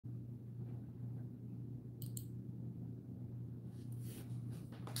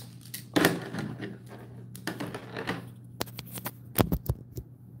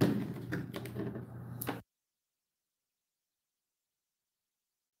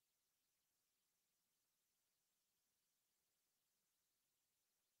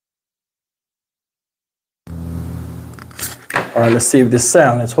All right, let's see if this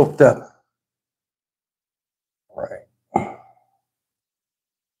sound is hooked up. All right.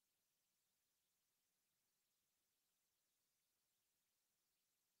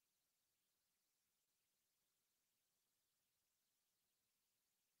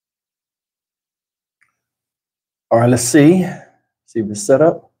 All right, let's see. See if it's set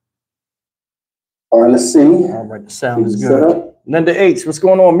up. All right, let's see. All right, the sound is good. Linda H, what's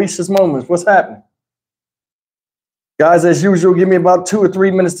going on? Misha's Moments, what's happening? Guys, as usual, give me about 2 or 3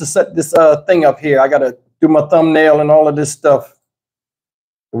 minutes to set this thing up here. I got to do my thumbnail and all of this stuff.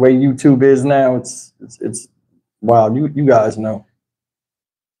 The way YouTube is now, it's wow, you guys know.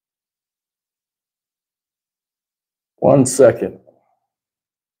 1 second.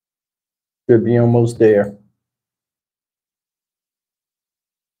 Should be almost there.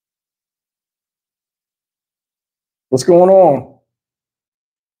 What's going on?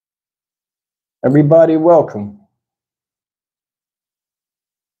 Everybody, welcome.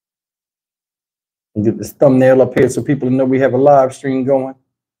 And get this thumbnail up here so people know we have a live stream going.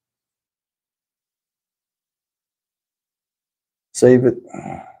 Save it.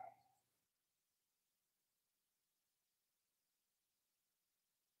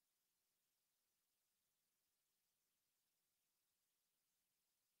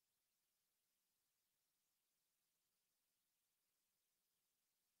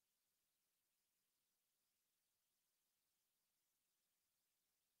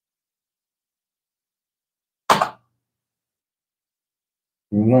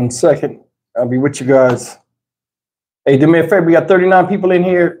 In 1 second, I'll be with you guys. Hey, do me a favor, we got 39 people in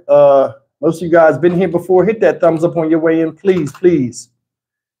here. Most of you guys been here before. Hit that thumbs up on your way in, please, please.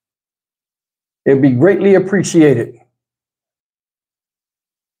 It'd be greatly appreciated.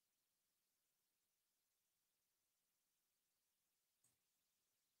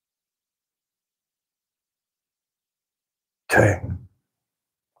 Okay.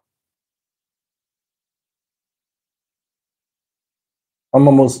 I'm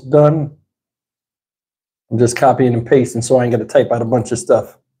almost done. I'm just copying and pasting so I ain't got to type out a bunch of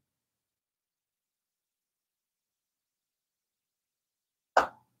stuff.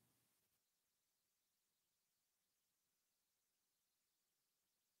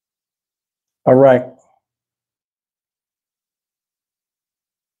 All right.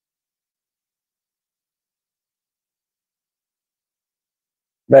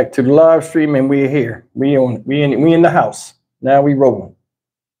 Back to the live stream, and we're here. We in the house. Now we rolling.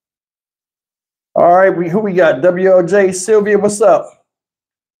 All right, who we got? WLJ, Sylvia, what's up?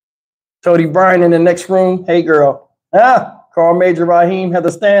 Tony Bryan in the next room. Hey, girl. Carl Major, Raheem,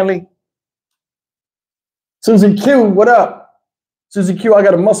 Heather Stanley. Susie Q, what up? Susie Q, I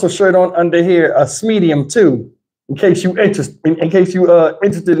got a muscle shirt on under here, a medium too, in case you interested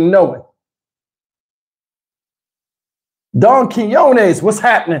in knowing. Don Quinones, what's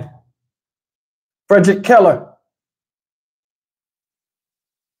happening? Frederick Keller.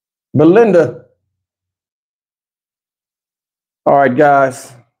 Belinda. All right,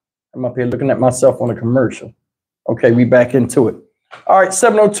 guys. I'm up here looking at myself on a commercial. Okay, we back into it. All right,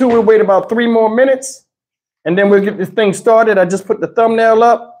 7:02. We'll wait about 3 more minutes, and then we'll get this thing started. I just put the thumbnail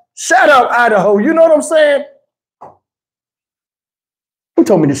up. Shout out Idaho. You know what I'm saying? Who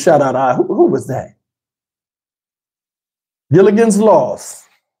told me to shout out Idaho? Who was that? Gilligan's Lost.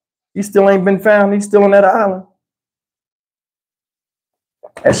 He still ain't been found. He's still on that island.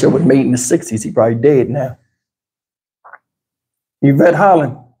 That show was made in the 60s. He probably dead now. Yvette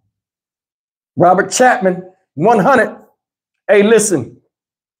Holland. Robert Chapman, 100. Hey, listen.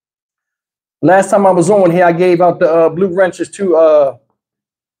 Last time I was on here, I gave out the blue wrenches to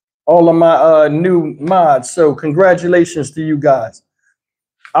all of my new mods. So congratulations to you guys.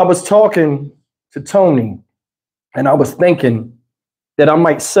 I was talking to Tony, and I was thinking that I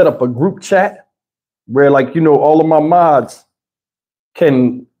might set up a group chat where, like, you know, all of my mods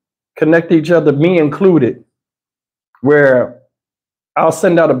can connect to each other, me included, where I'll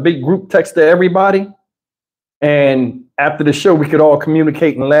send out a big group text to everybody. And after the show, we could all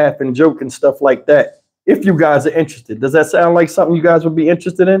communicate and laugh and joke and stuff like that. If you guys are interested. Does that sound like something you guys would be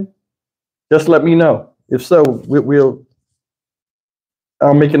interested in? Just let me know. If so,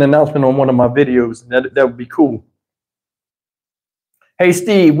 I'll make an announcement on one of my videos. That would be cool. Hey,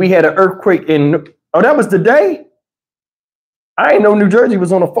 Steve, we had an earthquake in, oh, that was the day? I didn't know New Jersey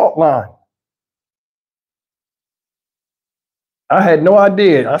was on a fault line. I had no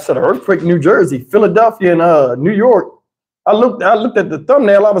idea. I said earthquake in New Jersey, Philadelphia, and New York. I looked at the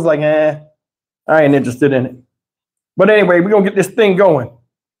thumbnail. I was like, I ain't interested in it. But anyway, we're going to get this thing going.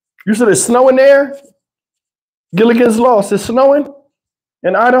 You said it's snowing there? Gilligan's Lost. It's snowing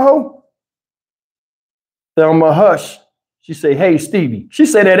in Idaho? Thelma, hush. She say, hey, Stevie. She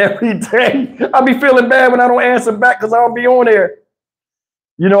say that every day. I be feeling bad when I don't answer back because I don't be on there.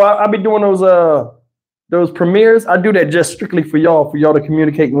 You know, I be doing those premieres. I do that just strictly for y'all to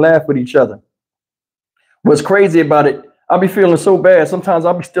communicate and laugh with each other. What's crazy about it, I be feeling so bad. Sometimes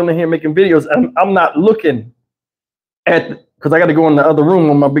I'll be still in here making videos and I'm not looking at, because I got to go in the other room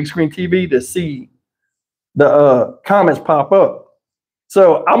on my big screen TV to see the comments pop up.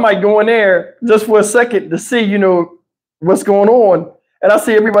 So I might go in there just for a second to see, you know, what's going on. And I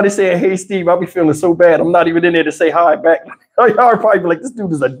see everybody saying, hey, Steve, I'll be feeling so bad. I'm not even in there to say hi back. Y'all probably be like, this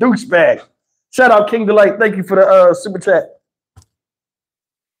dude is a douchebag. Shout out King Delight. Thank you for the super chat.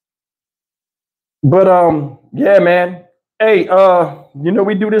 But yeah, man. Hey, you know,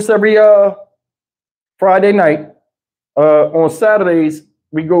 we do this every Friday night. On Saturdays,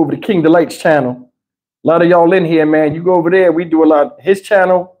 we go over to King Delight's channel. A lot of y'all in here, man. You go over there, we do a lot. His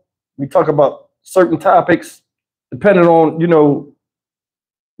channel, we talk about certain topics, depending on, you know,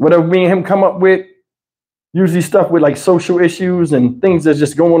 whatever me and him come up with. Usually stuff with like social issues and things that's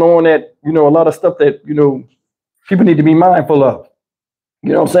just going on that, you know, a lot of stuff that, you know, people need to be mindful of.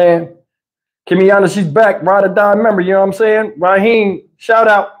 You know what I'm saying? Kimiana, she's back. Ride or die member, you know what I'm saying? Raheem, shout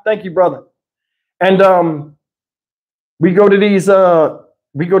out. Thank you, brother. And we go to these,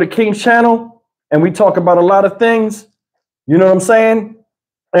 we go to King's channel and we talk about a lot of things. You know what I'm saying?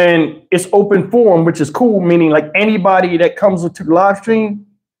 And it's open forum, which is cool, meaning like anybody that comes into the live stream,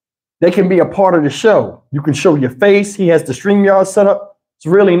 they can be a part of the show. You can show your face. He has the StreamYard set up. It's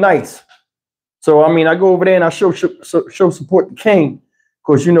really nice. So, I mean, I go over there and I show support the King.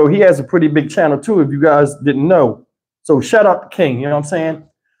 Because, you know, he has a pretty big channel, too, if you guys didn't know. So shout out to King, you know what I'm saying?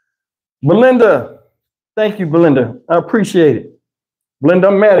 Belinda, thank you, Belinda. I appreciate it. Belinda,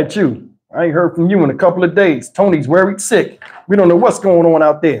 I'm mad at you. I ain't heard from you in a couple of days. Tony's worried sick. We don't know what's going on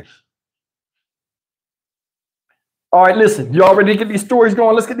out there. All right, listen, you all ready to get these stories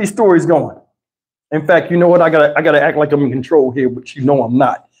going? Let's get these stories going. In fact, you know what? I gotta act like I'm in control here, but you know I'm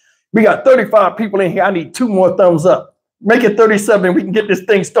not. We got 35 people in here. I need 2 more thumbs up. Make it 37 and we can get this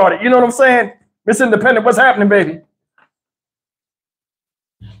thing started. You know what I'm saying? Miss Independent, what's happening, baby?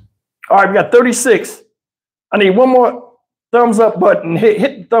 All right, we got 36. I need 1 more thumbs up button. Hit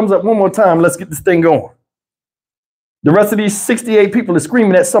the thumbs up 1 more time. Let's get this thing going. The rest of these 68 people are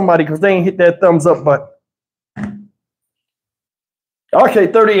screaming at somebody because they ain't hit that thumbs up button. Okay,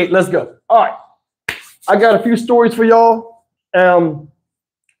 38, let's go. All right, I got a few stories for y'all. I'm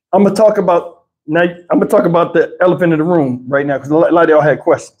gonna talk about the elephant in the room right now because a lot of y'all had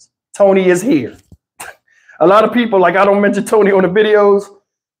questions. Tony is here. A lot of people, like I don't mention Tony on the videos.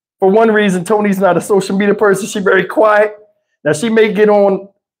 For one reason, Tony's not a social media person. She's very quiet. Now she may get on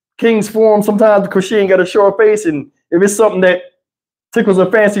King's forum sometimes because she ain't got to show her face. And if it's something that tickles her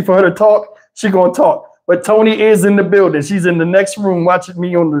fancy for her to talk, she gonna talk. But Tony is in the building. She's in the next room watching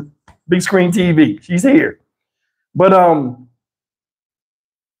me on the big screen TV. She's here. But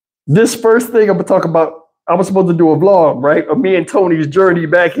this first thing I'm gonna talk about, I was supposed to do a vlog, right, of me and Tony's journey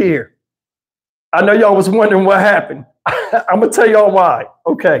back here. I know y'all was wondering what happened. I'm gonna tell y'all why.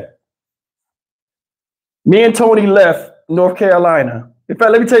 Okay. Me and Tony left North Carolina. In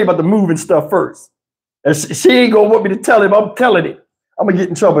fact, let me tell you about the moving stuff first. And she ain't gonna want me to tell him. I'm telling it. I'm gonna get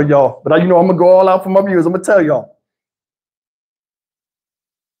in trouble, y'all. But you know, I'm gonna go all out for my viewers. I'm gonna tell y'all.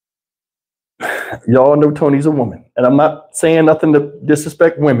 Y'all know Tony's a woman. And I'm not saying nothing to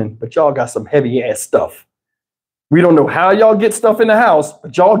disrespect women, but y'all got some heavy ass stuff. We don't know how y'all get stuff in the house,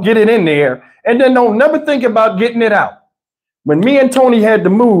 but y'all get it in there and then don't never think about getting it out. When me and Tony had to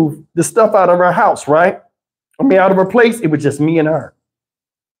move the stuff out of our house, right? I mean, out of her place, it was just me and her.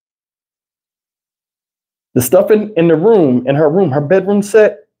 The stuff in the room, in her room, her bedroom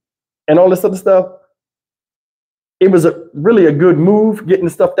set, and all this other stuff, it was really a good move getting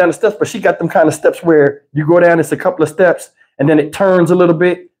the stuff down the steps, but she got them kind of steps where you go down, it's a couple of steps, and then it turns a little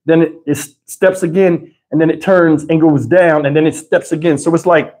bit, then it steps again, and then it turns and goes down, and then it steps again. So it's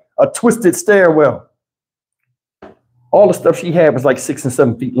like a twisted stairwell. All the stuff she had was like 6 and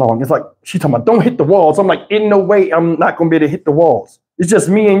 7 feet long. It's like, she talking about, don't hit the walls. I'm like, in no way, I'm not going to be able to hit the walls. It's just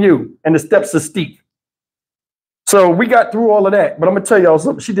me and you, and the steps are steep. So we got through all of that, but I'm going to tell y'all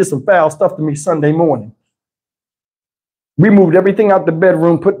something. She did some foul stuff to me Sunday morning. We moved everything out the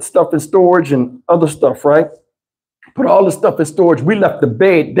bedroom, put the stuff in storage and other stuff, right? Put all the stuff in storage. We left the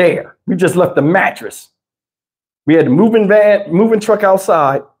bed there. We just left the mattress. We had the moving truck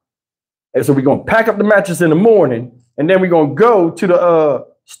outside. And so we're going to pack up the mattress in the morning, and then we're going to go to the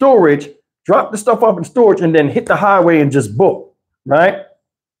storage, drop the stuff off in storage, and then hit the highway and just book, right?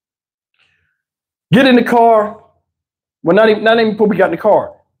 Get in the car. Well, not even before we got in the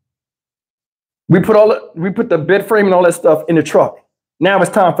car. We put the bed frame and all that stuff in the truck. Now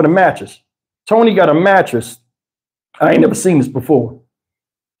it's time for the mattress. Tony got a mattress. I ain't never seen this before.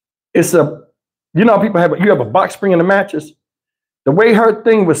 It's a, you know how people have, you have a box spring in the mattress? The way her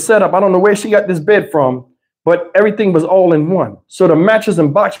thing was set up, I don't know where she got this bed from, but everything was all in one. So the mattress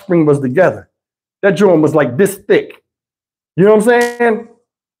and box spring was together. That joint was like this thick. You know what I'm saying?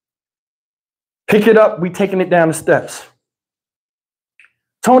 Pick it up, we taking it down the steps.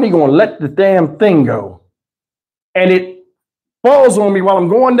 Tony gonna let the damn thing go. And it falls on me while I'm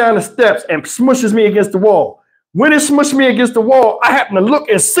going down the steps and smushes me against the wall. When it smushed me against the wall, I happen to look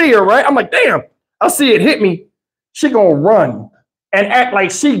and see her, right? I'm like, damn, I see it hit me. She gonna run and act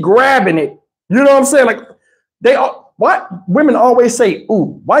like she grabbing it. You know what I'm saying? Like, they all, what? Women always say,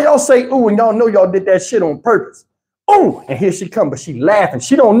 ooh. Why y'all say ooh and y'all know y'all did that shit on purpose? Ooh, and here she come, but she laughing.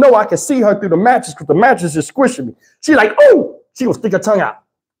 She don't know I can see her through the mattress because the mattress is squishing me. She like, ooh, she gonna stick her tongue out.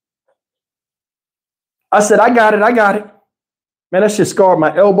 I said, I got it. Man, that shit scarred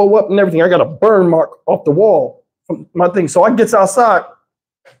my elbow up and everything. I got a burn mark off the wall from my thing. So I gets outside.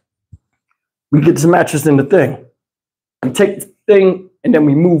 We get this mattress in the thing. We take the thing and then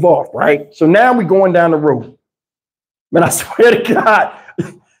we move off, right? So now we going down the road. Man, I swear to God,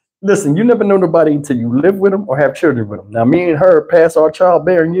 listen, you never know nobody until you live with them or have children with them. Now, me and her pass our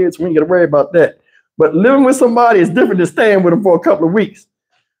childbearing years, so we ain't got to worry about that. But living with somebody is different than staying with them for a couple of weeks.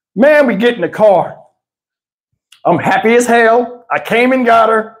 Man, we get in the car. I'm happy as hell. I came and got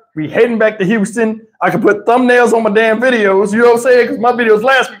her. We heading back to Houston. I could put thumbnails on my damn videos, you know what I'm saying? Because my videos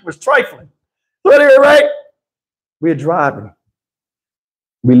last week was trifling. So anyway, right? We're driving.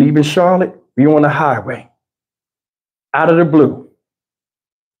 We leaving Charlotte. We on the highway. Out of the blue,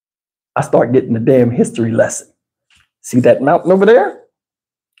 I start getting the damn history lesson. See that mountain over there?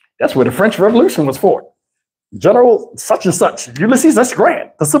 That's where the French Revolution was fought. General such and such, Ulysses S.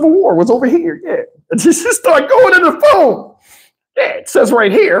 Grant, the Civil War was over here. Yeah. And she start going to the phone. Yeah, it says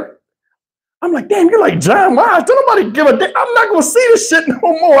right here. I'm like, damn, you're like John Wise. Don't nobody give a damn. I'm not going to see this shit no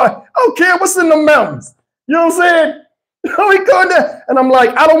more. I don't care what's in the mountains. You know what I'm saying? We going there. And I'm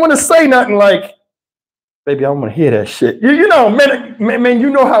like, I don't want to say nothing like, baby, I don't want to hear that shit. You know, man, you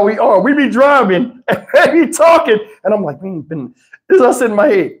know how we are. We be driving and we be talking. And I'm like, this is us in my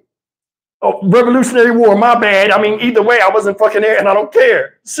head. Oh, Revolutionary War, my bad. I mean, either way, I wasn't fucking there and I don't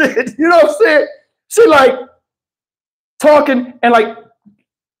care. Shit, you know what I'm saying? She like talking and like,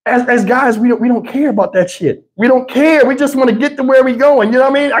 as guys, we don't care about that shit. We don't care. We just want to get to where we going. You know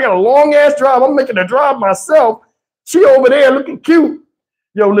what I mean? I got a long ass drive. I'm making a drive myself. She over there looking cute.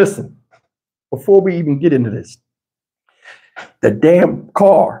 Yo, listen, before we even get into this, the damn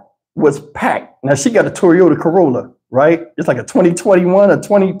car was packed. Now she got a Toyota Corolla, right? It's like a 2021 or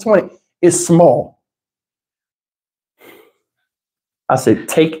 2020. It's small. I said,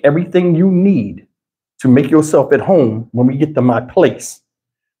 take everything you need to make yourself at home when we get to my place.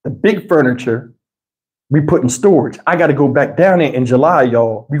 The big furniture, we put in storage. I got to go back down there in July,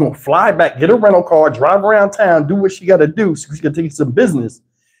 y'all. We're going to fly back, get a rental car, drive around town, do what she got to do. So she got to take some business.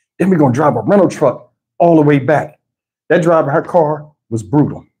 Then we're going to drive a rental truck all the way back. That drive in her car was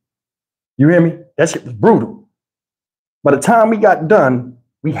brutal. You hear me? That shit was brutal. By the time we got done,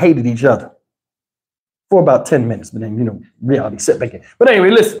 we hated each other for about 10 minutes, but then, you know, reality set back in. But anyway,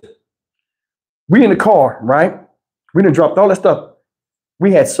 listen, we in the car, right? We done dropped all that stuff.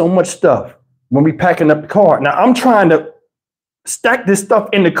 We had so much stuff when we packing up the car. Now I'm trying to stack this stuff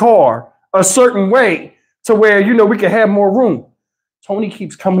in the car a certain way to where, you know, we can have more room. Tony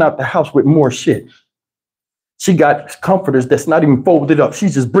keeps coming out the house with more shit. She got comforters that's not even folded up.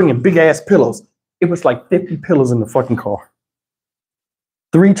 She's just bringing big ass pillows. It was like 50 pillows in the fucking car.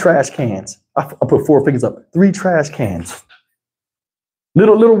 3 trash cans. I put 4 fingers up. 3 trash cans.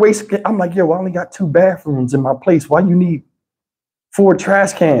 Little waste. I'm like, yo, I only got 2 bathrooms in my place. Why you need 4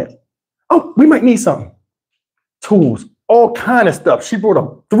 trash cans? Oh, we might need something. Tools, all kind of stuff. She brought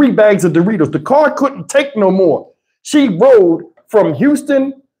up 3 bags of Doritos. The car couldn't take no more. She rode from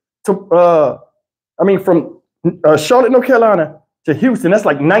Houston to, from Charlotte, North Carolina to Houston. That's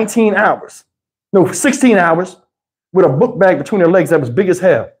like 19 hours. No, 16 hours. With a book bag between her legs that was big as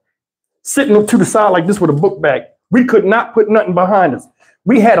hell. Sitting up to the side like this with a book bag. We could not put nothing behind us.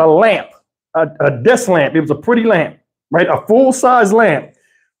 We had a lamp, a desk lamp. It was a pretty lamp, right? A full-size lamp.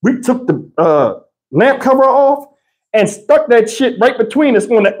 We took the lamp cover off and stuck that shit right between us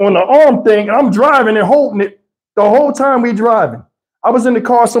on the arm thing. And I'm driving and holding it the whole time we driving. I was in the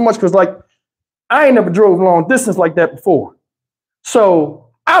car so much because, like, I ain't never drove long distance like that before. So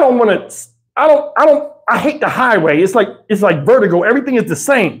I hate the highway. It's like vertigo. Everything is the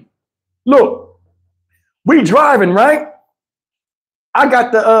same. Look, we driving, right? I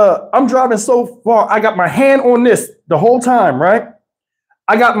got I'm driving so far. I got my hand on this the whole time, right?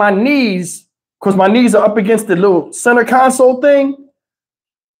 I got my knees, because my knees are up against the little center console thing.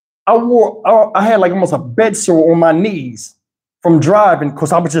 I had like almost a bed sore on my knees from driving,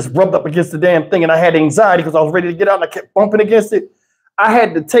 because I was just rubbed up against the damn thing, and I had anxiety because I was ready to get out and I kept bumping against it. I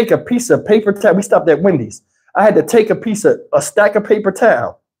had to take a piece of paper towel. We stopped at Wendy's. I had to take a stack of paper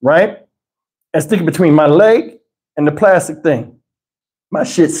towel, right? And stick it between my leg and the plastic thing. My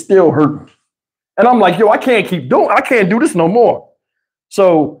shit still hurting. And I'm like, yo, I can't do this no more.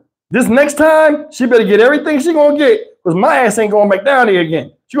 So this next time, she better get everything she gonna get, because my ass ain't going back down here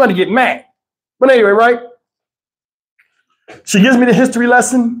again. She want to get mad. But anyway, right? She gives me the history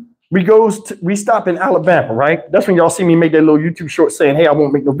lesson. We stop in Alabama, right? That's when y'all see me make that little YouTube short saying, hey, I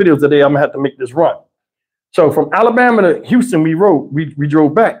won't make no videos today. I'm gonna have to make this run. So from Alabama to Houston, we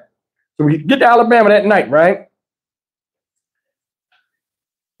drove back. So we get to Alabama that night, right?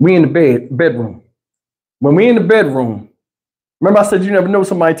 We in the bedroom. When we in the bedroom, remember I said you never know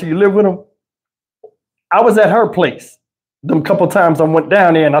somebody till you live with them? I was at her place. Them couple times I went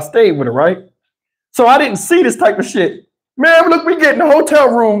down there and I stayed with her, right? So I didn't see this type of shit. Man, look, we get in the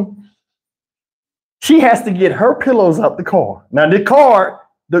hotel room. She has to get her pillows out the car. Now the car,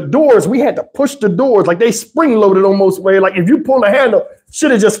 the doors, we had to push the doors like they spring loaded almost, where like if you pull the handle,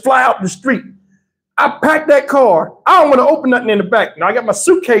 shit would just fly out the street. I packed that car. I don't want to open nothing in the back. Now I got my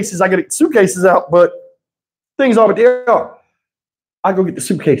suitcases. I got the suitcases out, but things over there are. I go get the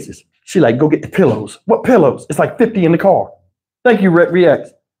suitcases. She like, go get the pillows. What pillows? It's like 50 in the car. Thank you, React.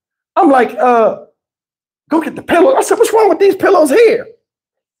 I'm like, go get the pillows. I said, what's wrong with these pillows here?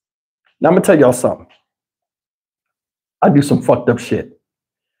 Now I'm gonna tell y'all something. I do some fucked up shit.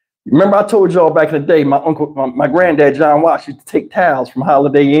 Remember I told y'all back in the day, my granddad, John Watts, used to take towels from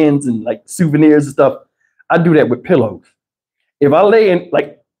Holiday Inns and like souvenirs and stuff. I do that with pillows. If I lay in,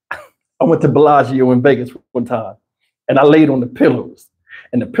 like, I went to Bellagio in Vegas one time and I laid on the pillows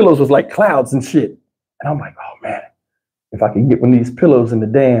and the pillows was like clouds and shit. And I'm like, oh man, if I can get one of these pillows in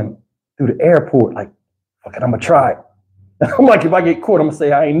the through the airport, like, fuck it, I'm gonna try it. I'm like, if I get caught, I'm gonna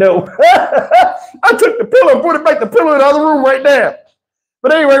say I ain't know. I took the pillow and put it back the pillow in the other room right now.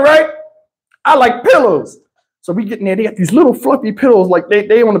 But anyway, right? I like pillows. So we get in there, they got these little fluffy pillows, like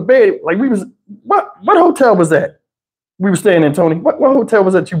they on the bed. Like we was, what hotel was that? We were staying in, Tony. What hotel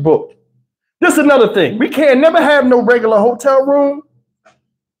was that you booked? This is another thing. We can't never have no regular hotel room.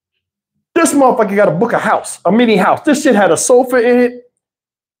 This motherfucker got to book a house, a mini house. This shit had a sofa in it.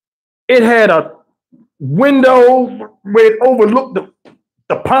 It had a window where it overlooked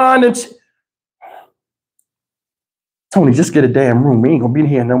the pond and shit. Tony, just get a damn room. We ain't gonna be in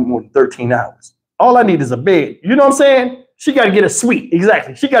here no more than 13 hours. All I need is a bed. You know what I'm saying? She got to get a suite.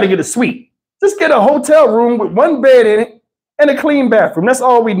 Exactly. She got to get a suite. Just get a hotel room with one bed in it and a clean bathroom. That's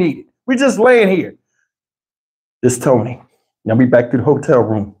all we needed. We just laying here. This Tony. Now we back to the hotel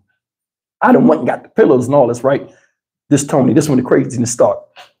room. I done went and got the pillows and all this, right? This Tony, this when the craziness start.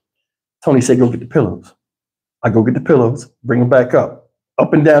 Tony said, go get the pillows. I go get the pillows, bring them back up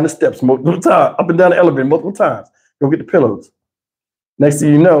and down the steps multiple times, up and down the elevator multiple times. Go get the pillows. Next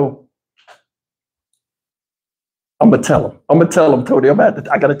thing you know, I'm gonna tell him, Tony.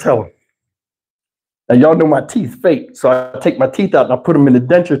 I gotta tell him. Now y'all know my teeth fake, so I take my teeth out and I put them in the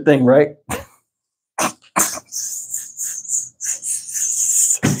denture thing, right?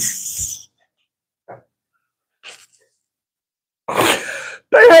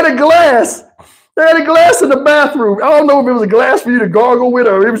 They had a glass. They had a glass in the bathroom. I don't know if it was a glass for you to gargle with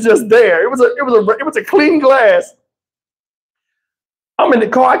or it was just there. It was a clean glass. I'm in the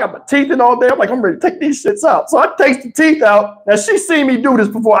car. I got my teeth in all day. I'm like, I'm ready to take these shits out. So I take the teeth out. Now she's seen me do this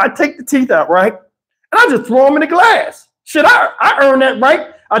before. I take the teeth out, right? And I just throw them in the glass. Shit, I earned that,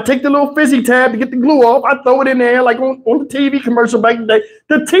 right? I take the little fizzy tab to get the glue off. I throw it in there like on the TV commercial back in the day.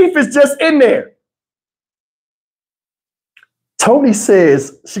 The teeth is just in there. Tony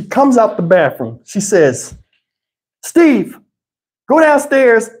says, she comes out the bathroom. She says, Steve, go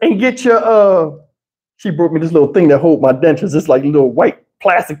downstairs and get your, she brought me this little thing that hold my dentures. It's like a little white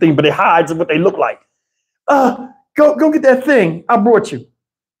plastic thing, but it hides what they look like. Go get that thing I brought you.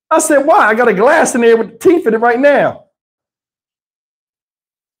 I said, why? I got a glass in there with the teeth in it right now.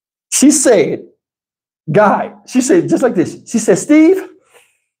 She said, Guy, she said just like this. She said, Steve,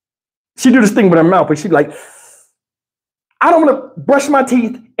 she do this thing with her mouth, but she'd like, I don't want to brush my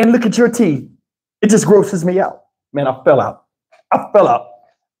teeth and look at your teeth. It just grosses me out. Man, I fell out.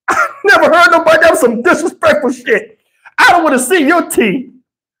 I never heard nobody have some disrespectful shit. I don't want to see your teeth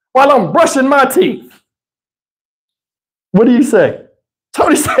while I'm brushing my teeth. What do you say?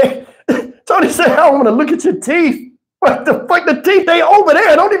 Tony said, I don't want to look at your teeth What the fuck? The teeth, they over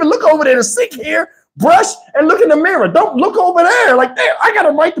there. Don't even look over there. The sink here. Brush and look in the mirror. Don't look over there. Like, damn, I got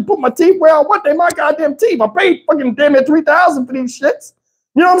a right to put my teeth where I want. They my goddamn teeth. I paid fucking damn near $3,000 for these shits.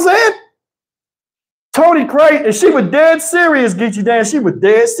 You know what I'm saying? Tony crazy, and she was dead serious, Geechee Dan. She was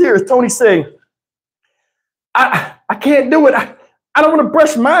dead serious. Tony saying, I can't do it. I don't want to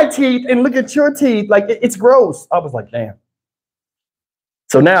brush my teeth and look at your teeth. Like, it's gross. I was like, damn.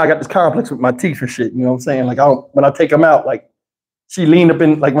 So now I got this complex with my teeth and shit. You know what I'm saying? Like, when I take them out, like, she lean up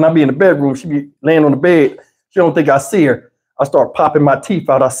in, like, when I be in the bedroom, she be laying on the bed. She don't think I see her. I start popping my teeth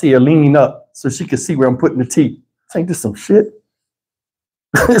out. I see her leaning up so she can see where I'm putting the teeth. Ain't this some shit?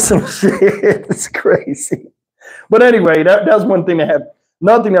 Some shit. It's crazy. But anyway, that's one thing that happened.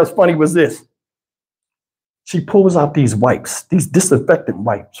 Another thing that was funny was this. She pulls out these wipes, these disinfectant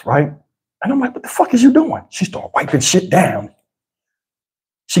wipes, right? And I'm like, what the fuck is you doing? She starts wiping shit down.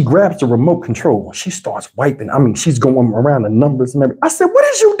 She grabs the remote control. She starts wiping. I mean, she's going around the numbers and everything. I said, what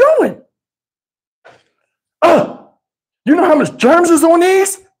is you doing? You know how much germs is on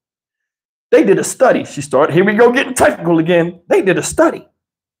these? They did a study. Here we go getting technical again. They did a study.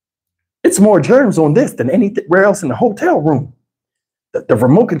 It's more germs on this than anywhere else in the hotel room. The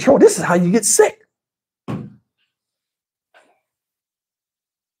remote control, this is how you get sick.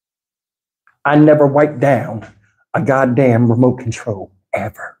 I never wiped down a goddamn remote control,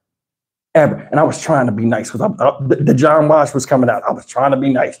 ever. And I was trying to be nice because the John Wash was coming out. I was trying to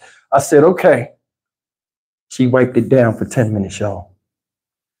be nice. I said, okay. She wiped it down for 10 minutes, y'all.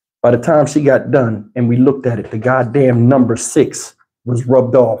 By the time she got done and we looked at it, the goddamn number 6 was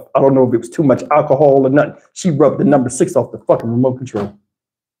rubbed off. I don't know if it was too much alcohol or nothing. She rubbed the number 6 off the fucking remote control.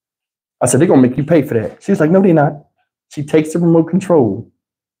 I said, they're going to make you pay for that. She's like, no, they're not. She takes the remote control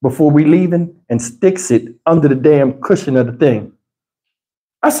before we leaving and sticks it under the damn cushion of the thing.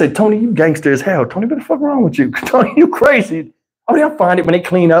 I said, Tony, you gangster as hell. Tony, what the fuck wrong with you? Tony, you crazy. Oh, they'll find it when they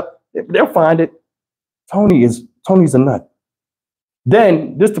clean up. They'll find it. Tony's a nut.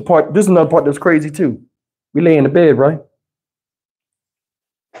 Then this is another part that's crazy too. We lay in the bed, right?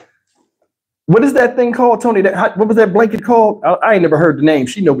 What is that thing called, Tony? What was that blanket called? I ain't never heard the name.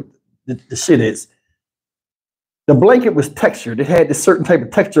 She know what the shit is. The blanket was textured. It had this certain type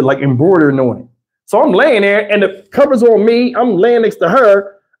of texture, like embroidering on it. So I'm laying there and the cover's on me. I'm laying next to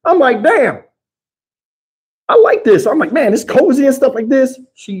her. I'm like, damn, I like this. I'm like, man, it's cozy and stuff like this.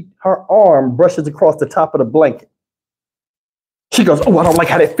 Her arm brushes across the top of the blanket. She goes, oh, I don't like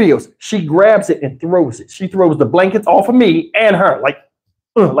how that feels. She grabs it and throws it. She throws the blankets off of me and her, like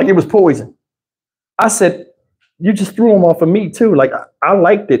it was poison. I said, you just threw them off of me too. Like, I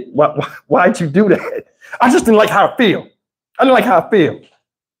liked it. Why'd you do that? I just didn't like how I feel. I didn't like how I feel.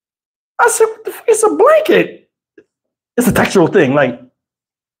 I said, what the fuck? It's a blanket. It's a textural thing. Like,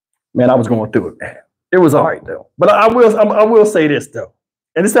 man, I was going through it, man. It was all right, though. But I will say this, though.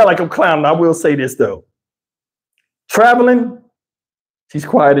 And it's not like I'm clowning. I will say this, though. Traveling, she's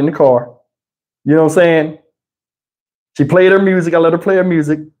quiet in the car. You know what I'm saying? She played her music. I let her play her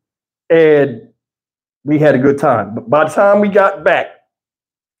music. And we had a good time. But by the time we got back,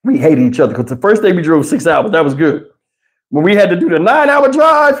 we hated each other. Because the first day we drove 6 hours. That was good. When we had to do the 9-hour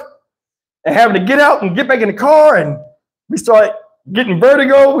drive and having to get out and get back in the car, and we started getting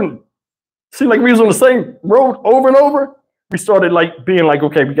vertigo and seemed like we was on the same road over and over, we started like being like,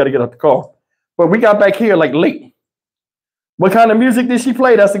 okay, we got to get out the car. But we got back here like late. What kind of music did she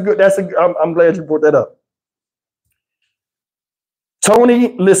play? I'm glad you brought that up.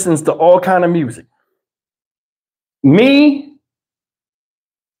 Tony listens to all kind of music. Me,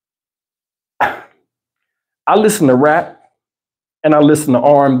 I listen to rap and I listen to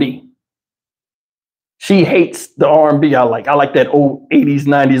R&B. She hates the R&B I like. I like that old 80s,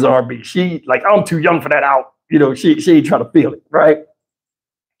 90s R&B. She like, I'm too young for that out. You know, she ain't trying to feel it, right?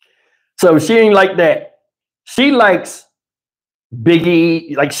 So she ain't like that. She likes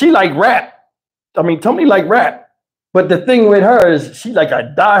Biggie, like she like rap. I mean, Tony like rap. But the thing with her is she like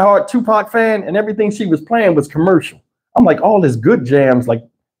a diehard Tupac fan, and everything she was playing was commercial. I'm like, all this good jams, like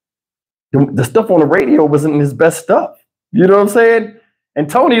the stuff on the radio wasn't his best stuff. You know what I'm saying? And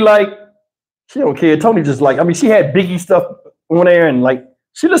Tony, like, she don't care. Tony just like, I mean, she had Biggie stuff on there, and like,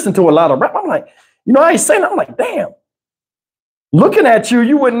 she listened to a lot of rap. I'm like, you know, I ain't saying that. I'm like, damn. Looking at you,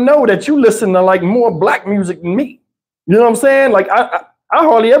 you wouldn't know that you listen to like more black music than me. You know what I'm saying? Like, I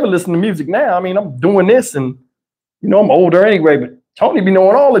hardly ever listen to music now. I mean, I'm doing this, and you know, I'm older anyway, but Tony be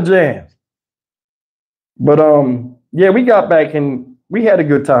knowing all the jams. But yeah, we got back and we had a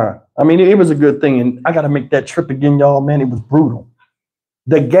good time. I mean, it was a good thing, and I got to make that trip again, y'all. Man, it was brutal.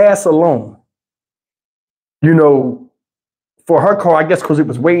 The gas alone, you know, for her car, I guess because it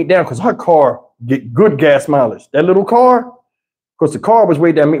was weighed down, because her car get good gas mileage. That little car, because the car was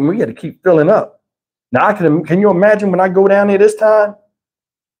weighed down, we had to keep filling up. Now can you imagine when I go down there this time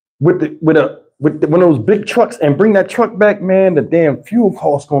with one of those big trucks and bring that truck back, man, the damn fuel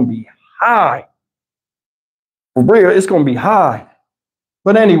cost gonna be high. For real, it's gonna be high.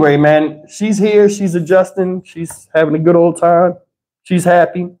 But anyway, man, she's here, she's adjusting, she's having a good old time, she's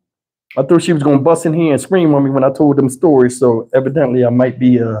happy. I thought she was gonna bust in here and scream on me when I told them stories, so evidently I might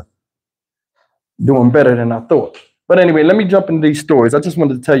be doing better than I thought. But anyway, let me jump into these stories. I just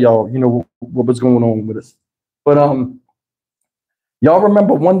wanted to tell y'all, you know, what was going on with us. But y'all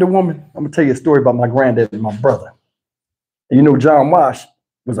remember Wonder Woman? I'm gonna tell you a story about my granddad and my brother. And you know, John Wash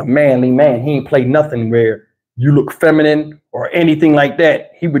was a manly man. He ain't played nothing where you look feminine or anything like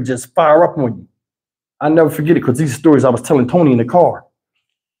that. He would just fire up on you. I never forget it because these stories I was telling Tony in the car.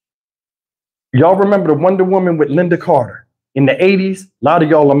 Y'all remember the Wonder Woman with Linda Carter in the 80s? A lot of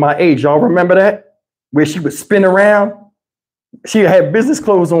y'all are my age. Y'all remember that? Where she would spin around. She had business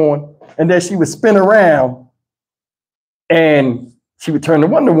clothes on, and then she would spin around, and she would turn to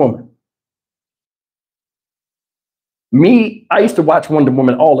Wonder Woman. Me, I used to watch Wonder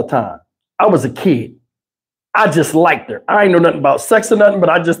Woman all the time. I was a kid. I just liked her. I ain't know nothing about sex or nothing, but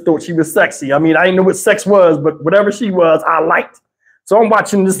I just thought she was sexy. I mean, I didn't know what sex was, but whatever she was, I liked. So I'm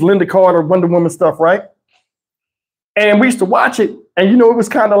watching this Linda Carter, Wonder Woman stuff, right? And we used to watch it, and you know, it was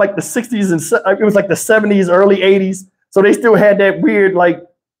kind of like the 60s and it was like the 70s, early 80s. So they still had that weird, like,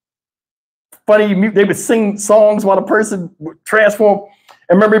 funny, they would sing songs while the person would transform.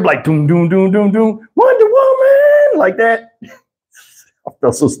 And remember, it'd be like, doom, doom, doom, doom, doom, Wonder Woman, like that. I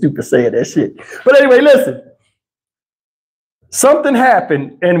felt so stupid saying that shit. But anyway, listen. Something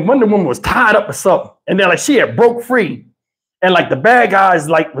happened, and Wonder Woman was tied up or something. And then, like, she had broke free. And like the bad guys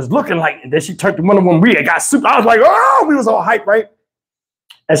like was looking like, and then she turned to Wonder Woman. We had got super. I was like, oh, we was all hyped, right?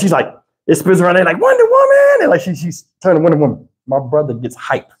 And she's like, it spins around there like Wonder Woman, and like she's turning Wonder Woman. My brother gets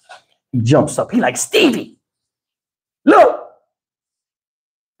hyped. He jumps up. He like, Stevie, look.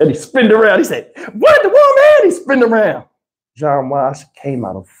 And he spinned around. He said, Wonder Woman. He spinned around. John Wash came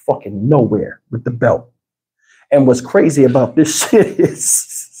out of fucking nowhere with the belt. And what's crazy about this shit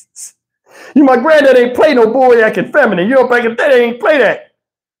is, you, my granddad ain't play no boy acting feminine. You know, back in the day, they ain't play that.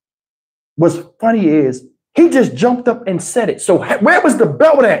 What's funny is he just jumped up and said it. So where was the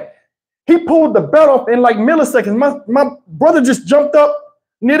belt at? He pulled the belt off in like milliseconds. My brother just jumped up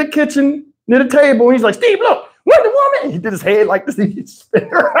near the kitchen, near the table. And he's like, Steve, look, Wonder Woman. He did his head like this. He spun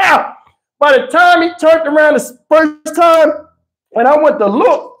around. By the time he turned around the first time, and I went to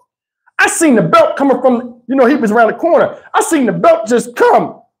look, I seen the belt coming from, you know, he was around the corner. I seen the belt just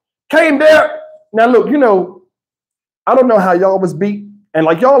came there. Now look, you know, I don't know how y'all was beat. And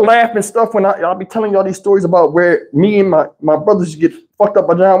like y'all laugh and stuff when I'll be telling y'all these stories about where me and my brothers get fucked up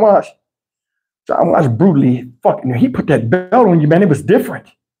by John Wash. John Wash brutally fucking, he put that belt on you, man. It was different.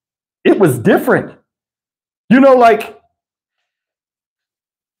 It was different. You know, like,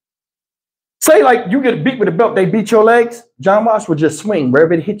 say like you get beat with a belt, they beat your legs. John Wash would just swing.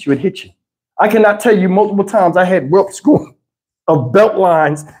 Wherever it hit you, it hit you. I cannot tell you multiple times I had whelps going of belt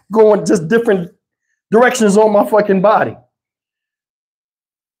lines going just different directions on my fucking body.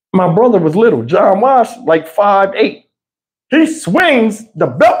 My brother was little. John Wash, like 5'8". He swings, the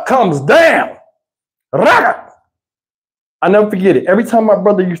belt comes down. Raga! I never forget it. Every time my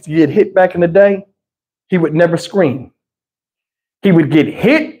brother used to get hit back in the day, he would never scream. He would get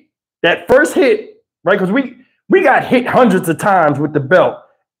hit, that first hit, right? Because we got hit hundreds of times with the belt,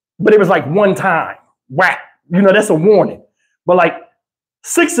 but it was like one time, whack. You know, that's a warning. But like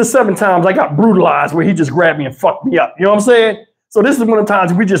 6 or 7 times I got brutalized where he just grabbed me and fucked me up. You know what I'm saying? So this is one of the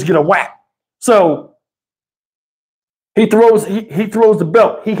times we just get a whack. So he throws the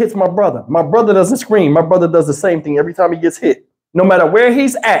belt. He hits my brother. My brother doesn't scream. My brother does the same thing every time he gets hit. No matter where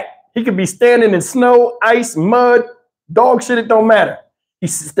he's at, he could be standing in snow, ice, mud, dog shit, it don't matter. He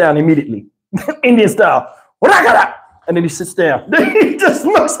sits down immediately. Indian style. And then he sits down. Then he just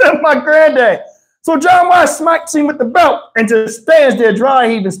looks at my granddad. So John Wash smacks him with the belt and just stands there dry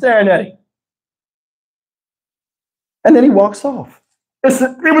heaving, staring at him. And then he walks off. It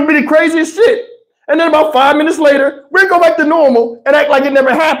would be the craziest shit. And then about 5 minutes later, we'd go back to normal and act like it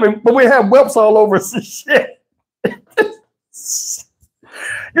never happened, but we have whelps all over us and shit.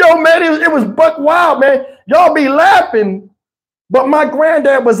 Yo, man, it was buck wild, man. Y'all be laughing, but my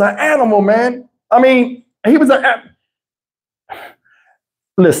granddad was an animal, man. I mean, he was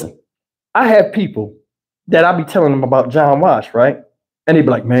listen, I have people that I be telling them about John Wash, right? And they be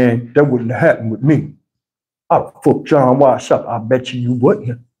like, man, that wouldn't have happened with me. I'd fuck John Wash up. I bet you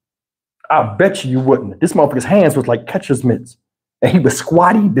wouldn't. I bet you wouldn't. This motherfucker's hands was like catcher's mitts. And he was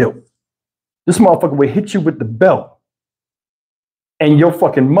squatty built. This motherfucker would hit you with the belt. And your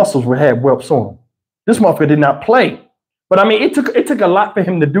fucking muscles would have whelps on them. This motherfucker did not play. But I mean, it took a lot for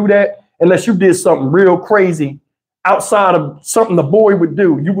him to do that, unless you did something real crazy outside of something the boy would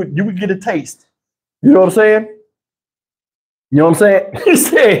do. You would get a taste. You know what I'm saying? You know what I'm saying? He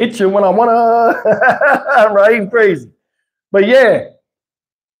said, hit you when I wanna, right? Crazy. But yeah,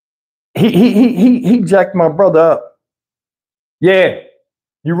 he jacked my brother up. Yeah,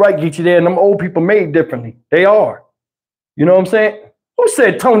 you're right, get you there. And them old people made differently. They are. You know what I'm saying? Who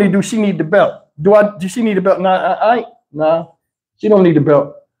said, Tony, do she need the belt? Do she need the belt? Nah, she don't need the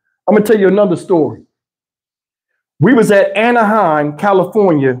belt. I'm gonna tell you another story. We was at Anaheim,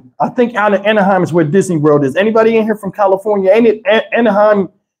 California. I think out of Anaheim is where Disney World is. Anybody in here from California? Ain't it? Anaheim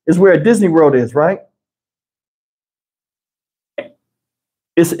is where Disney World is, right?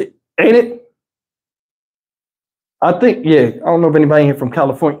 Ain't it? I think, yeah. I don't know if anybody in here from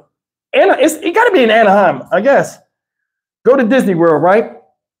California. It got to be in Anaheim, I guess. Go to Disney World, right?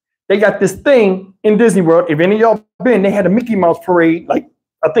 They got this thing in Disney World. If any of y'all been, they had a Mickey Mouse parade, like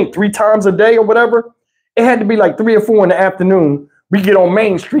I think 3 times a day or whatever. It had to be like 3 or 4 in the afternoon. We get on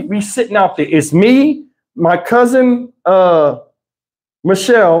Main Street. We sitting out there. It's me, my cousin,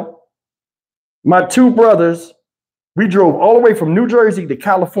 Michelle, my 2 brothers. We drove all the way from New Jersey to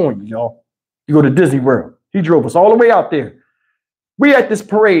California, y'all, to go to Disney World. He drove us all the way out there. We at this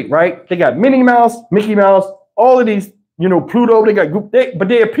parade, right? They got Minnie Mouse, Mickey Mouse, all of these, you know, Pluto. They got but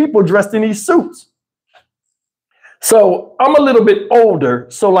they are people dressed in these suits. So I'm a little bit older.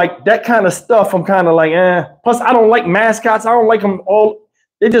 So like that kind of stuff, I'm kind of like, eh. Plus, I don't like mascots. I don't like them all.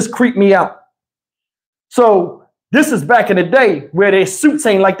 They just creep me out. So this is back in the day where their suits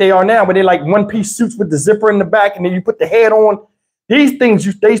ain't like they are now, where they like one-piece suits with the zipper in the back and then you put the head on. These things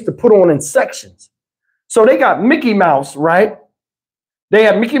they used to put on in sections. So they got Mickey Mouse, right? They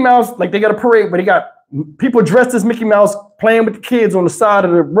have Mickey Mouse, like they got a parade where they got people dressed as Mickey Mouse playing with the kids on the side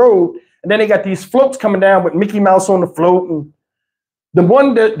of the road. And then they got these floats coming down with Mickey Mouse on the float. And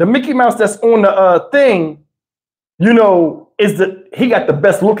the Mickey Mouse that's on the thing, you know, he got the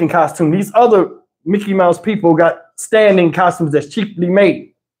best looking costume. These other Mickey Mouse people got standing costumes that's cheaply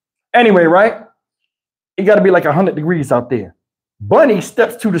made. Anyway, right? It got to be like 100 degrees out there. Bunny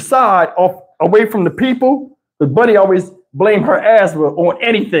steps to the side away from the people. Because Bunny always blame her asthma on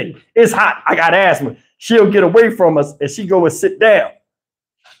anything. It's hot. I got asthma. She'll get away from us and she go and sit down.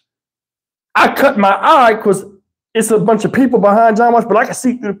 I cut my eye because it's a bunch of people behind John Watch, but I can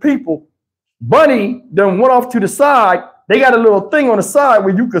see through the people. Bunny then went off to the side. They got a little thing on the side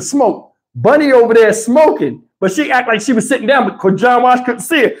where you could smoke. Bunny over there smoking, but she act like she was sitting down because John Watch couldn't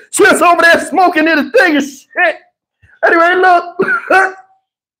see it. She was over there smoking in the thing and shit. Anyway, look.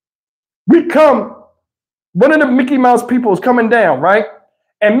 One of the Mickey Mouse people is coming down, right?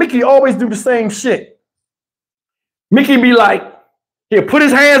 And Mickey always do the same shit. Mickey be like, he'll put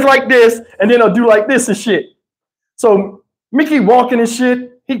his hands like this, and then he'll do like this and shit. So Mickey walking and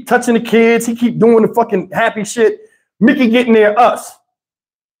shit, he touching the kids, he keep doing the fucking happy shit. Mickey getting near us.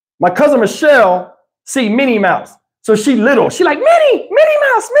 My cousin Michelle see Minnie Mouse. So she little. She like, Minnie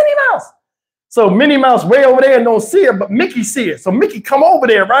Mouse, Minnie Mouse. So Minnie Mouse way over there and don't see her, but Mickey see her. So Mickey come over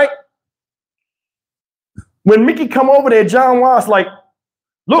there, right? When Mickey come over there, John Watts like,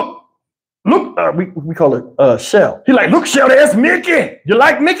 look, we call it Shell. He like, look, Shell, there's Mickey. You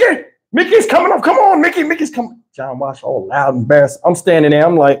like Mickey? Mickey's coming up. Come on, Mickey's coming. John Watts all loud and embarrassed. I'm standing there.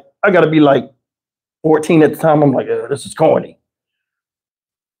 I'm like, I got to be like 14 at the time. I'm like, this is corny.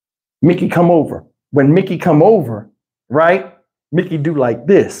 Mickey come over. When Mickey come over, right, Mickey do like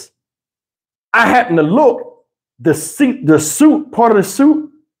this. I happen to look, the suit, part of the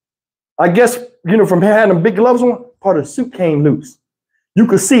suit, I guess, you know, from having them big gloves on, part of the suit came loose. You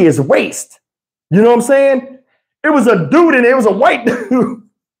could see his waist. You know what I'm saying? It was a dude in there. It was a white dude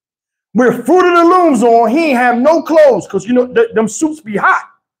with Fruit of the Looms on. He ain't have no clothes because, you know, them suits be hot.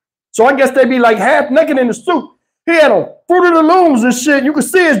 So I guess they be like half naked in the suit. He had on Fruit of the Looms and shit. You could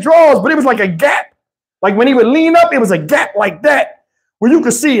see his drawers, but it was like a gap. Like when he would lean up, it was a gap like that where you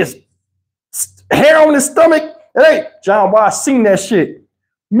could see his hair on his stomach. And hey, John Watts seen that shit.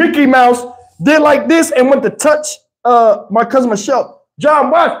 Mickey Mouse did like this and went to touch my cousin Michelle.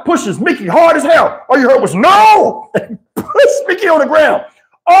 John Watts pushes Mickey hard as hell. All you heard was no! Push Mickey on the ground.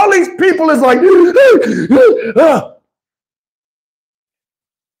 All these people is like,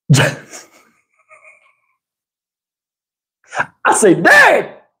 I say,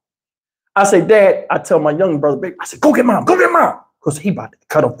 Dad. I tell my young brother, baby, I said, go get mom. Because he about to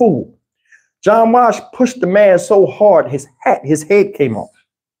cut a fool. John Watts pushed the man so hard, his head came off.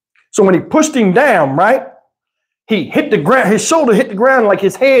 So when he pushed him down, right, he hit the ground, his shoulder hit the ground, like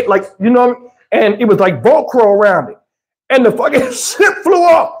his head, like, you know, and it was like Velcro around it. And the fucking shit flew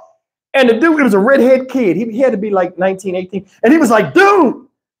off. And the dude, it was a redhead kid. He had to be like 19, 18. And he was like, dude,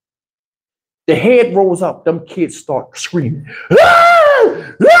 the head rolls up. Them kids start screaming.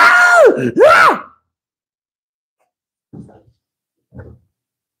 Ah! Ah! Ah!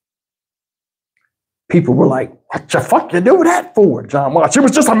 People were like, what the fuck you do that for, John Marsh? It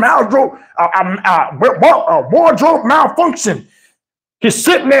was just a wardrobe malfunction. He's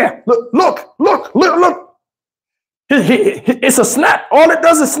sitting there. Look. It's a snap. All it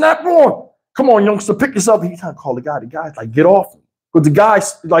does is snap on. Come on, youngster, pick yourself. He's trying to call the guy. The guy's like, get off him. Because the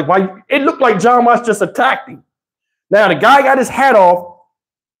guy's like, why? It looked like John Marsh just attacked him. Now, the guy got his hat off.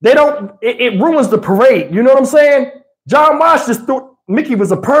 It ruins the parade. You know what I'm saying? John Marsh just thought Mickey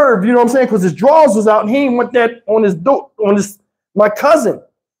was a perv, you know what I'm saying? Because his drawers was out and he didn't want that on my cousin.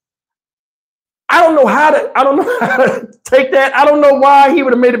 I don't know how to take that. I don't know why he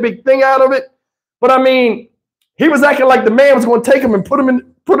would have made a big thing out of it. But I mean, he was acting like the man was going to take him and put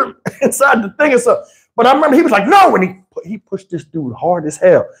him inside the thing and stuff. But I remember he was like, no, and he pushed this dude hard as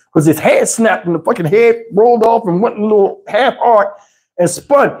hell because his head snapped and the fucking head rolled off and went in a little half arc and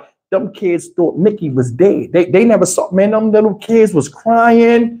spun. Them kids thought Mickey was dead. They never saw, man, them little kids was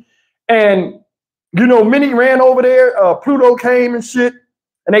crying. And, you know, Minnie ran over there. Pluto came and shit.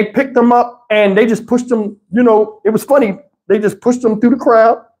 And they picked him up and they just pushed him, you know, it was funny. They just pushed him through the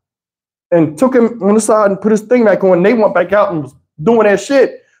crowd and took him on the side and put his thing back on. And they went back out and was doing that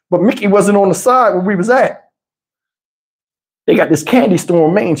shit. But Mickey wasn't on the side where we was at. They got this candy store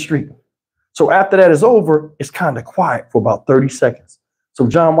on Main Street. So after that is over, it's kind of quiet for about 30 seconds. So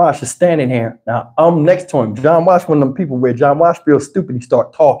John Marsh is standing here. Now, I'm next to him. John Marsh, one of them people where John Marsh feels stupid, he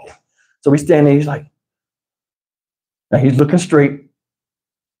start talking. So he's standing there, he's like, now he's looking straight.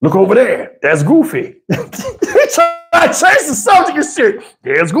 Look over there. That's Goofy. He tried to change the subject and shit.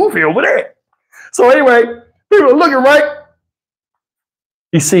 There's Goofy over there. So anyway, people are looking right.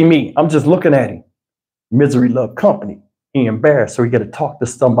 He see me. I'm just looking at him. Misery love company. He embarrassed, so he got to talk to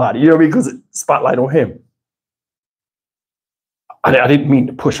somebody. You know what I mean? Because spotlight on him. I didn't mean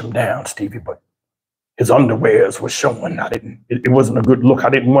to push him down, Stevie, but his underwears were showing. It wasn't a good look. I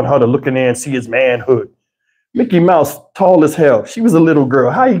didn't want her to look in there and see his manhood. Mickey Mouse, tall as hell. She was a little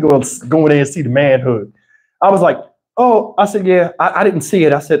girl. How you going to go in there and see the manhood? I was like, oh, I said, yeah, I didn't see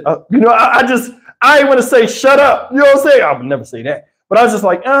it. I said, you know, I didn't want to say, shut up. You know what I'm saying? I would never say that. But I was just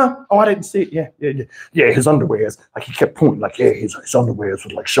like, oh, I didn't see it. Yeah, his underwears. Like he kept pointing, like, yeah, his underwears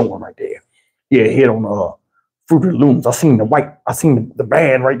was like showing right there. Yeah, he had on Fruit of the Looms. I seen the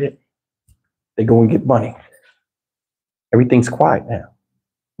band right there. They go and get money. Everything's quiet now.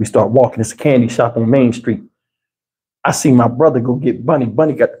 We start walking. It's a candy shop on Main Street. I see my brother go get Bunny.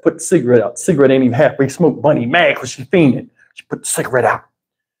 Bunny got to put the cigarette out. Cigarette ain't even halfway smoked. Bunny mad because she fiending. She put the cigarette out.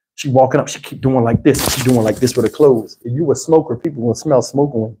 She walking up. She keep doing like this. She doing like this with her clothes. If you a smoker, people will smell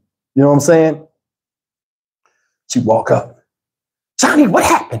smoke on you. You know what I'm saying? She walk up. Johnny, what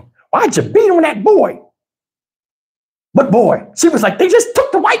happened? Why'd you beat on that boy? What boy? She was like, they just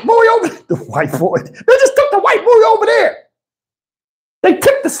took the white boy over. The white boy. They just took the white boy over there. They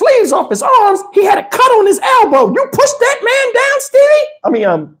took the sleeves off his arms. He had a cut on his elbow. You pushed that man down,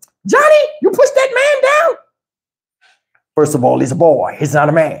 Stevie? Johnny, you pushed that man down? First of all, he's a boy. He's not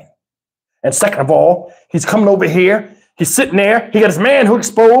a man. And second of all, he's coming over here. He's sitting there. He got his manhood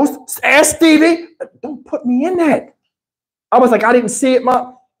exposed. Ask Stevie. Don't put me in that. I was like, I didn't see it,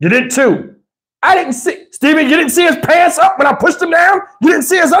 Mom. You did too. I didn't see. Stevie, you didn't see his pants up when I pushed him down? You didn't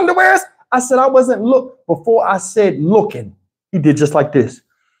see his underwears? I said, I wasn't before I said looking. He did just like this.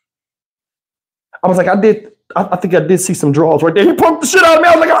 I was like, I think I did see some drawers right there. He pumped the shit out of me.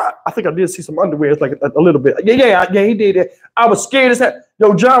 I was like, I think I did see some underwear, like a little bit. Yeah, he did it. I was scared as hell.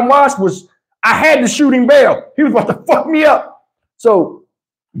 Yo, John Watts I had to shoot him bail. He was about to fuck me up. So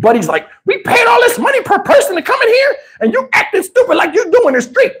Buddy's like, we paid all this money per person to come in here, and you acting stupid like you do in the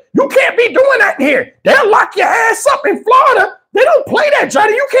street. You can't be doing that in here. They'll lock your ass up in Florida. They don't play that,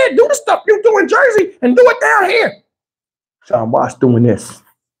 Johnny. You can't do the stuff you do in Jersey and do it down here. John Watts doing this.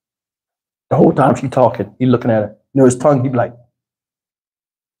 The whole time she talking, he looking at her. You know, his tongue, he be like.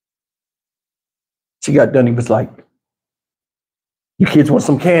 She got done, he was like, you kids want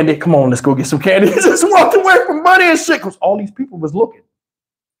some candy? Come on, let's go get some candy. He just walked away from Buddy and shit because all these people was looking.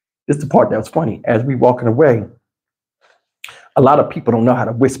 This is the part that was funny. As we walking away, a lot of people don't know how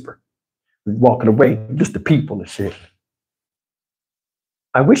to whisper. We walking away, just the people and shit.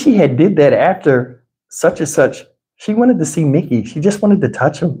 I wish he had did that after such and such. She wanted to see Mickey. She just wanted to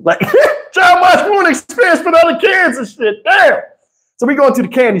touch him. Like, John Watts want experience with other kids and shit. Damn. So we go to the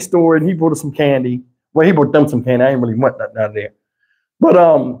candy store and he bought us some candy. Well, he bought them some candy. I ain't really want nothing out of there. But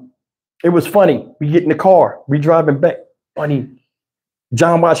it was funny. We get in the car. We driving back. Funny.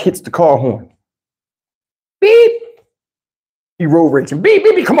 John Watch hits the car horn. Beep. He road raging. Beep,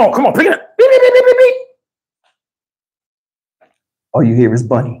 beep, beep. Come on, pick it up. Beep, beep, beep, beep, beep, beep. All you hear is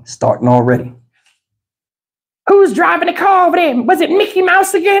Bunny starting already. Who's driving the car over there? Was it Mickey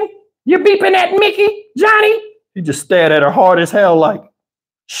Mouse again? You're beeping at Mickey, Johnny? He just stared at her hard as hell like,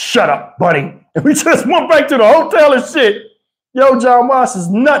 shut up, Bunny. And we just went back to the hotel and shit. Yo, John Watts is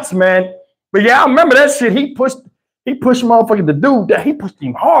nuts, man. But yeah, I remember that shit. He pushed motherfucker the dude that he pushed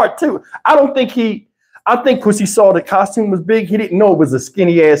him hard too. I think because he saw the costume was big, he didn't know it was a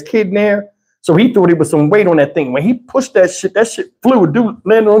skinny ass kid in there. So he thought it was some weight on that thing. When he pushed that shit flew. A dude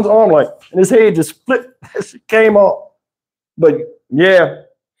landed on his arm like, and his head just flipped. That shit came off. But yeah,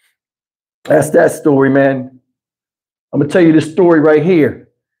 that's that story, man. I'm gonna tell you this story right here.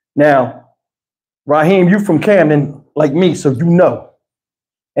 Now, Raheem, you from Camden like me, so you know.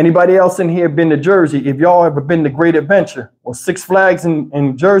 Anybody else in here been to Jersey? If y'all ever been to Great Adventure or Six Flags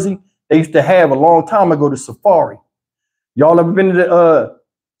in Jersey, they used to have a long time ago the safari. Y'all ever been to the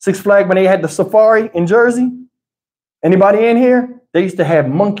Six Flags when they had the safari in Jersey? Anybody in here? They used to have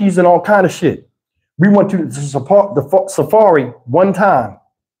monkeys and all kind of shit. We went to the safari one time.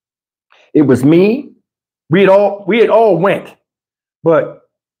 It was me. We had all went, but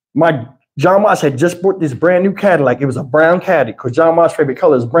John Moss had just bought this brand new Cadillac. It was a brown Cadillac because John Moss' favorite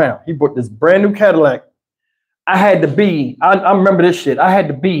color is brown. He bought this brand new Cadillac. I remember this shit. I had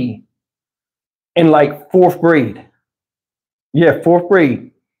to be in like 4th grade. Yeah, 4th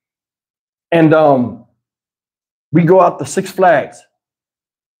grade. And we go out to Six Flags.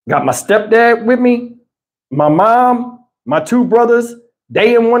 Got my stepdad with me, my mom, my 2 brothers.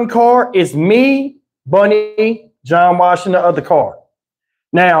 They in one car. It's me, Bunny, John Wash in the other car.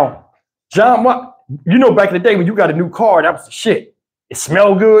 Now, you know, back in the day when you got a new car, that was the shit. It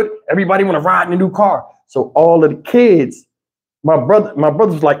smelled good. Everybody want to ride in a new car. So all of the kids, my brother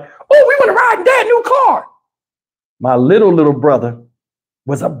was like, oh, we want to ride in that new car. My little brother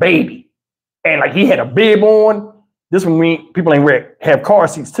was a baby. And like he had a bib on. This one, people ain't have car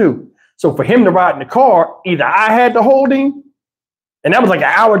seats too. So for him to ride in the car, either I had to hold him, and that was like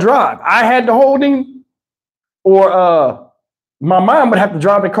an hour drive. I had to hold him, or my mom would have to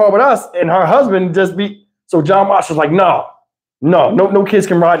drive the car with us, and her husband just be. So John Marsh was like, no kids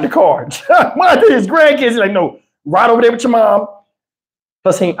can ride in the car. His grandkids, he's like, no, ride over there with your mom.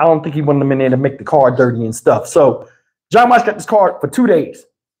 Plus, I don't think he wanted them in there to make the car dirty and stuff. So John Marsh got this car for 2 days.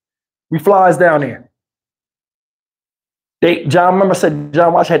 We flies down there. John Marsh had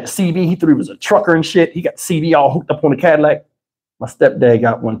the CV. He thought he was a trucker and shit. He got the CV all hooked up on the Cadillac. My stepdad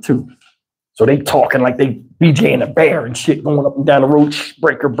got one too. So they talking like they BJing a bear and shit, going up and down the road,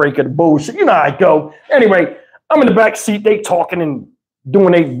 breaker, the bullshit. You know how I go. Anyway, I'm in the back seat. They talking and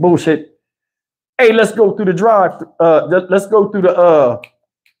doing their bullshit. Hey, let's go through the drive. Let's go through the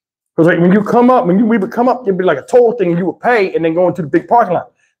because like when we would come up, it'd be like a toll thing. You would pay and then go into the big parking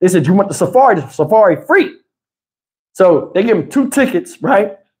lot. They said you want the safari free. So they give them 2 tickets,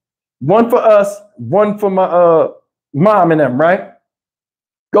 right? One for us, one for my mom and them, right?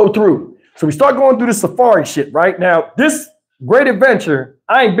 Go through. So we start going through the safari shit, right? Now, this Great Adventure,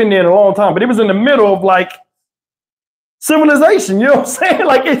 I ain't been there in a long time, but it was in the middle of like civilization, you know what I'm saying?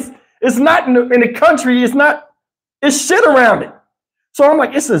 Like it's not in the country, it's shit around it. So I'm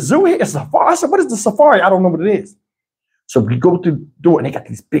like, it's a zoo here, it's a safari. I said, what is the safari? I don't know what it is. So we go through the door and they got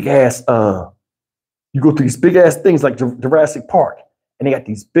these big ass, you go through these big ass things like Jurassic Park. And they got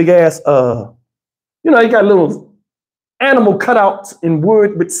these big ass, you got little animal cutouts in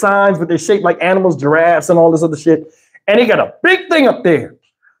wood with signs, but they're shaped like animals, giraffes and all this other shit. And they got a big thing up there.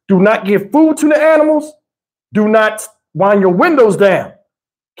 Do not give food to the animals. Do not wind your windows down.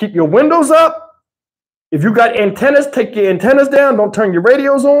 Keep your windows up. If you got antennas, take your antennas down. Don't turn your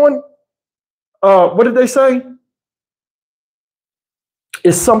radios on. What did they say?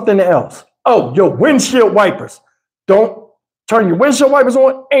 It's something else. Oh, your windshield wipers. Don't turn your windshield wipers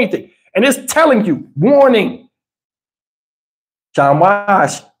on, anything. And it's telling you, warning. John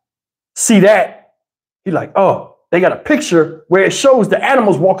Wash, see that? He like, oh, they got a picture where it shows the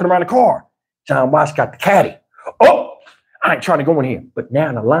animals walking around the car. John Wash got the caddy. Oh, I ain't trying to go in here. But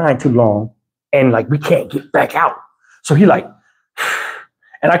now the line too long and like we can't get back out. So he like,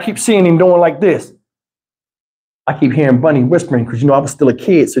 and I keep seeing him doing like this. I keep hearing Bunny whispering because, I was still a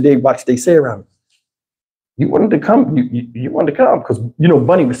kid. So they say around me. You wanted to come. You wanted to come because,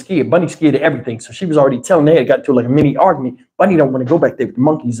 Bunny was scared. Bunny's scared of everything. So she was already telling me, it got to like a mini argument. Bunny don't want to go back there with the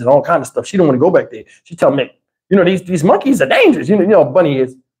monkeys and all kind of stuff. She don't want to go back there. She telling me, You know, these monkeys are dangerous. You know, Bunny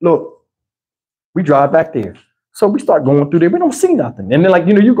is. Look, we drive back there. So we start going through there. We don't see nothing. And then, like,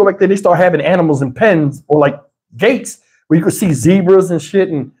 you know, you go back there, they start having animals in pens or like gates where you could see zebras and shit.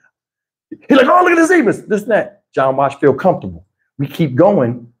 And he's like, oh, look at the zebras, this and that. John Watch feel comfortable. We keep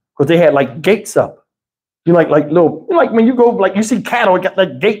going because they had like gates up. You know, like little, you know, like when you go, like you see cattle, it got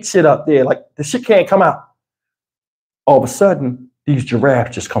like gate shit up there. Like the shit can't come out. All of a sudden, these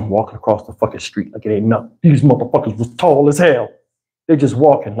giraffes just come walking across the fucking street like it ain't nothing. These motherfuckers was tall as hell. They just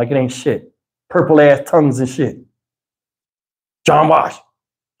walking like it ain't shit. Purple ass tongues and shit. John Watch,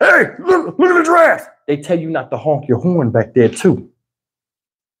 hey, look at the giraffe. They tell you not to honk your horn back there too.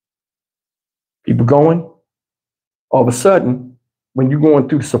 People going. All of a sudden, when you're going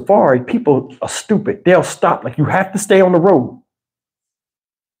through the safari, people are stupid. They'll stop. Like you have to stay on the road.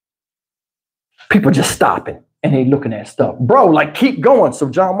 People just stopping and they looking at stuff. Bro, like keep going. So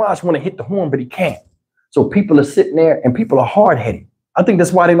John Watch want to hit the horn, but he can't. So people are sitting there and people are hard-headed. I think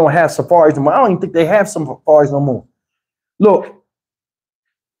that's why they don't have safaris no more. I don't even think they have some safaris no more. Look,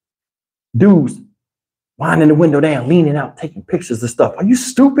 dudes winding the window down, leaning out, taking pictures of stuff. Are you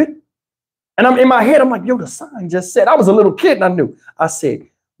stupid? And I'm in my head, I'm like, yo, the sign just said. I was a little kid and I knew. I said,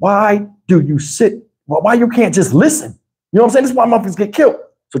 why do you sit? Well, why you can't just listen? You know what I'm saying? This is why motherfuckers get killed.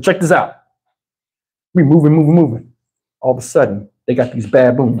 So check this out. We moving. All of a sudden, they got these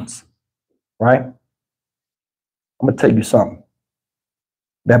baboons, right? I'm gonna tell you something.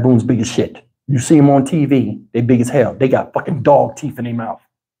 Baboons big as shit. You see them on TV, they big as hell. They got fucking dog teeth in their mouth.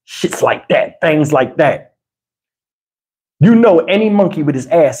 Shits like that, things like that. You know any monkey with his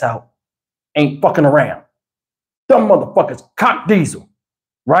ass out ain't fucking around. Them motherfuckers cock diesel,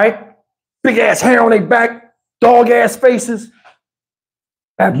 right? Big ass hair on their back, dog ass faces.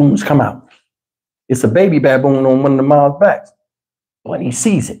 Baboons come out. It's a baby baboon on one of the mom's backs. When he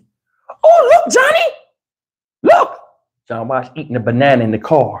sees it, oh, look, Johnny, look. John Watch eating a banana in the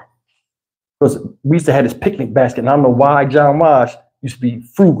car. Because we used to have this picnic basket, and I don't know why John Watch used to be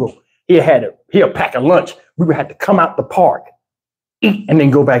frugal. He'll pack a lunch. We would have to come out the park, eat, and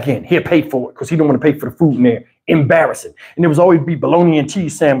then go back in. He'll pay for it because he don't want to pay for the food in there. Embarrassing. And there was always be bologna and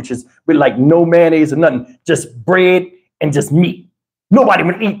cheese sandwiches with like no mayonnaise or nothing, just bread and just meat. Nobody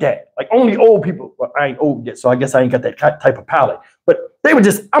would eat that. Like only old people. Well, I ain't old yet, so I guess I ain't got that type of palate. But they would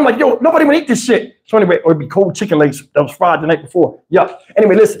just, I'm like, yo, nobody would eat this shit. So anyway, or it'd be cold chicken legs that was fried the night before. Yeah.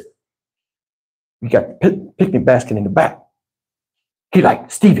 Anyway, listen. We got a picnic basket in the back. He like,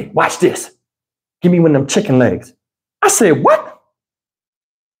 Stevie, watch this. Give me one of them chicken legs. I said, what?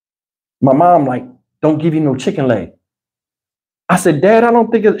 My mom like, don't give you no chicken leg. I said, Dad, I don't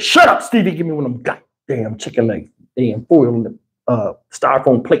think it's, shut up, Stevie, give me one of them goddamn chicken legs. Damn foil in the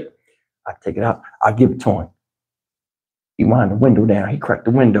styrofoam plate. I take it out. I give it to him. He wind the window down. He cracked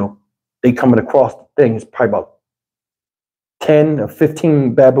the window. They coming across the thing. It's probably about 10 or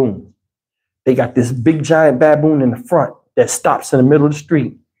 15 baboons. They got this big giant baboon in the front that stops in the middle of the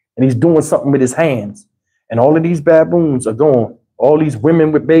street. And he's doing something with his hands. And all of these baboons are going. All these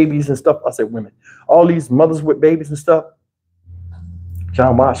women with babies and stuff. I said women. All these mothers with babies and stuff.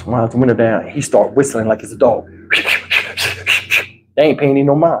 John Watch winds the window down. He start whistling like it's a dog. They ain't paying him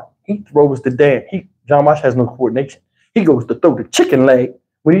no mind. He throws the damn. John Watch has no coordination. He goes to throw the chicken leg.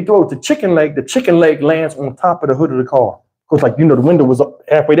 When he throws the chicken leg lands on top of the hood of the car. Because, like, you know, the window was up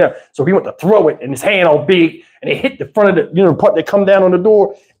halfway down. So he went to throw it, and his hand all big, and it hit the front of the, you know, part that come down on the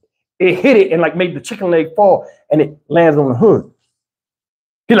door. It hit it and, like, made the chicken leg fall, and it lands on the hood.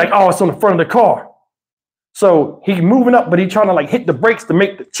 He like, oh, it's on the front of the car. So he's moving up, but he's trying to, like, hit the brakes to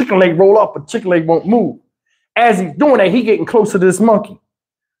make the chicken leg roll up, but the chicken leg won't move. As he's doing that, he getting closer to this monkey.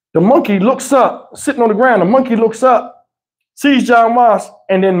 The monkey looks up, sitting on the ground. The monkey looks up, sees John Watch,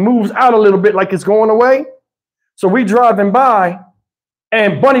 and then moves out a little bit like it's going away. So we driving by,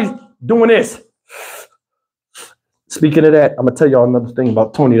 and Bunny's doing this. Speaking of that, I'm going to tell y'all another thing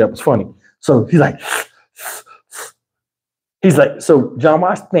about Tony that was funny. So he's like, so John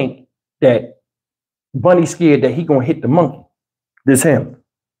Watch think that Bunny's scared that he going to hit the monkey. This him.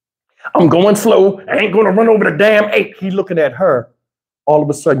 I'm going slow. I ain't going to run over the damn ape. He looking at her. All of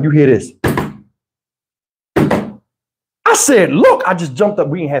a sudden, you hear this. I said, look, I just jumped up.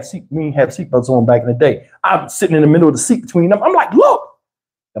 We didn't have seatbelts on back in the day. I'm sitting in the middle of the seat between them. I'm like, look,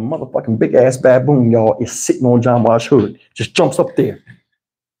 the motherfucking big ass baboon, y'all, is sitting on John Watch's hood. Just jumps up there.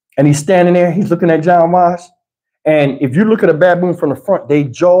 And he's standing there. He's looking at John Watch. And if you look at a baboon from the front, they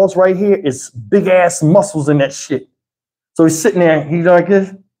jaws right here is big ass muscles in that shit. So he's sitting there. He's like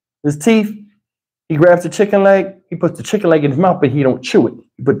this. His teeth, he grabs the chicken leg, he puts the chicken leg in his mouth, but he don't chew it.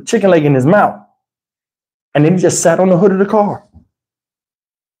 He put the chicken leg in his mouth. And then he just sat on the hood of the car.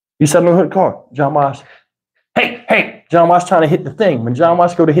 He sat on the hood of the car. John Watch, hey, John Wash trying to hit the thing. When John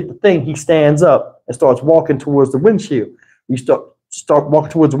Wash go to hit the thing, he stands up and starts walking towards the windshield. You start walking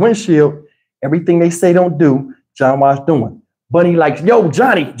towards the windshield. Everything they say don't do, John Wash doing. Bunny like, yo,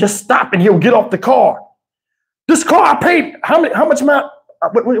 Johnny, just stop and he'll get off the car. This car I paid, how much amount?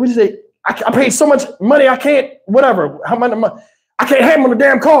 What did you say? I paid so much money, I can't, whatever. How much money? I can't handle the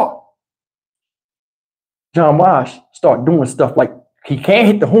damn car. John Wash start doing stuff like he can't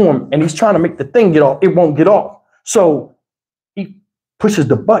hit the horn and he's trying to make the thing get off. It won't get off. So he pushes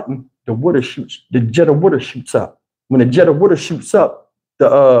the button, the jet of water shoots up. When the jet of water shoots up,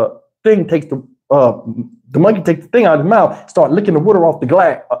 the thing takes the monkey takes the thing out of the mouth, start licking the water off the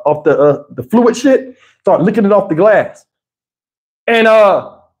glass, off the fluid shit, start licking it off the glass. And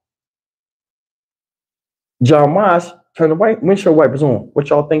John Wash turned the windshield wipers on. What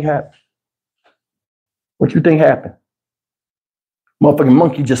y'all think happened? What you think happened? Motherfucking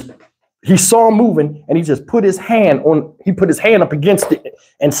monkey he saw him moving and he just put his hand up against it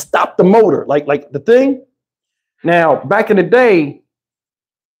and stopped the motor, like the thing. Now, back in the day,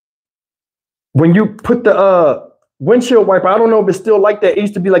 when you put the windshield wiper, I don't know if it's still like that. It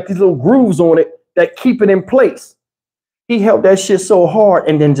used to be like these little grooves on it that keep it in place. He held that shit so hard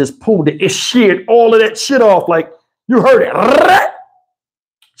and then just pulled it. It sheared all of that shit off. Like you heard it.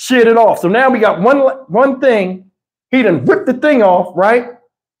 Sheared it off. So now we got one thing. He done ripped the thing off, right?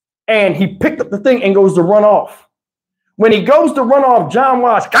 And he picked up the thing and goes to run off. When he goes to run off, John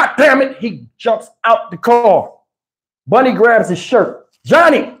Wash, God damn it, he jumps out the car. Bunny grabs his shirt.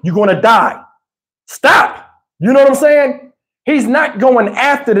 Johnny, you're going to die. Stop. You know what I'm saying? He's not going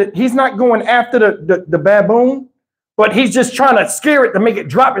after the baboon, but he's just trying to scare it to make it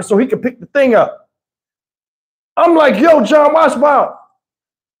drop it so he can pick the thing up. I'm like, yo, John Wash, wow.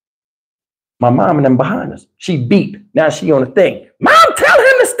 My mom and them behind us. She beat. Now she on the thing. Mom, tell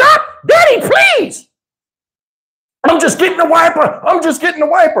him to stop. Daddy, please. I'm just getting the wiper. I'm just getting the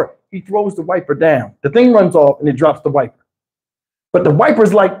wiper. He throws the wiper down. The thing runs off and it drops the wiper. But the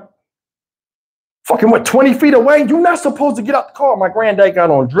wiper's like fucking 20 feet away? You're not supposed to get out the car. My granddad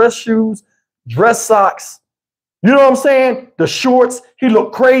got on dress shoes, dress socks. You know what I'm saying? The shorts. He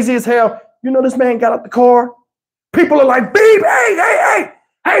looked crazy as hell. You know this man got out the car? People are like, beep,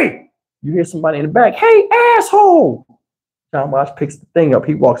 hey. You hear somebody in the back, hey, asshole. John Wash picks the thing up.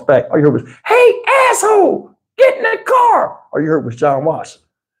 He walks back. All you heard was, hey, asshole, get in the car. All you heard was John Wash.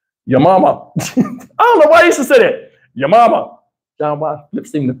 Your mama. I don't know why he used to say that. Your mama. John Wash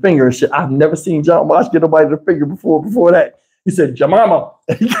flips him the finger and shit. I've never seen John Wash get nobody the finger before that. He said, your mama.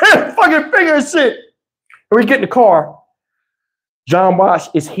 He got fucking finger and shit. And we get in the car. John Wash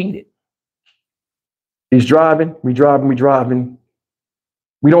is heated. He's driving. We driving.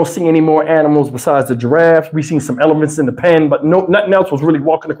 We don't see any more animals besides the giraffes. We seen some elephants in the pen, but nothing else was really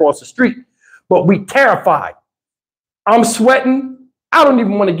walking across the street. But we terrified. I'm sweating. I don't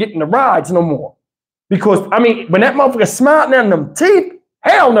even want to get in the rides no more. Because, I mean, when that motherfucker smiled down them teeth,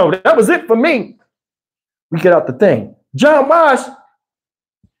 hell no, that was it for me. We get out the thing. John Wash,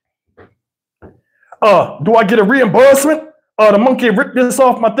 do I get a reimbursement? The monkey ripped this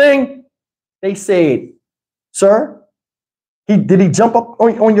off my thing. They said, sir, did he jump up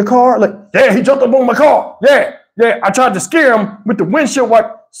on your car? Like, yeah, he jumped up on my car. Yeah. I tried to scare him with the windshield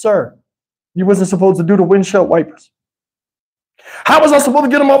wiper. Sir, you wasn't supposed to do the windshield wipers. How was I supposed to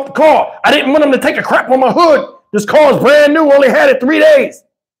get him off the car? I didn't want him to take a crap on my hood. This car is brand new, only had it 3 days.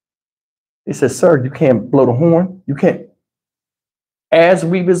 He said, sir, you can't blow the horn. You can't. As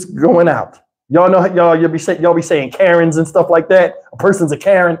we was going out, y'all know how y'all be saying Karens and stuff like that. A person's a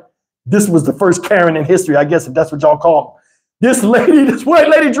Karen. This was the first Karen in history, I guess, if that's what y'all call them. This white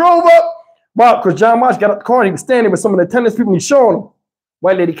lady drove up. Wow, because John Wash got out the car and he was standing with some of the attendance people and he's showing them.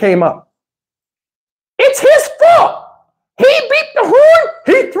 White lady came up. It's his fault. He beat the horn.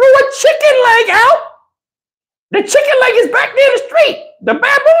 He threw a chicken leg out. The chicken leg is back there in the street. The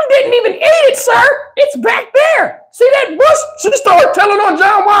baboon didn't even eat it, sir. It's back there. See that bush? She started telling on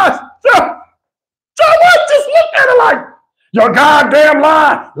John Wash. John Wash just looked at her like, your goddamn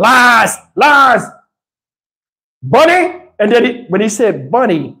lie. Lies. Bunny. And then when he said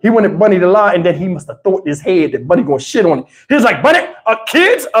Bunny, he wanted Bunny to lie, and then he must have thought in his head that Bunny gonna shit on him. He was like, Bunny,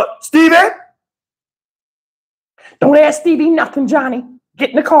 kids, Stevie. Don't ask Stevie nothing, Johnny. Get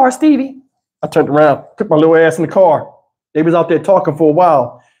in the car, Stevie. I turned around, took my little ass in the car. They was out there talking for a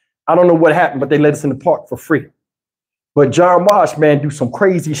while. I don't know what happened, but they let us in the park for free. But John Wash, man, do some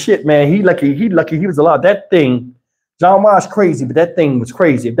crazy shit, man. He lucky he was alive. That thing, John Wash crazy, but that thing was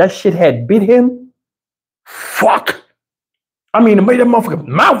crazy. If that shit had bit him, fuck. I mean, the way that motherfucker's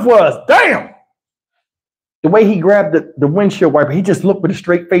mouth was, damn. The way he grabbed the windshield wiper, he just looked with a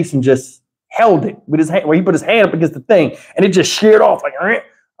straight face and just held it with his hand, where he put his hand up against the thing, and it just sheared off like,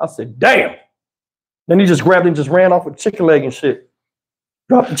 I said, damn. Then he just grabbed it and just ran off with chicken leg and shit.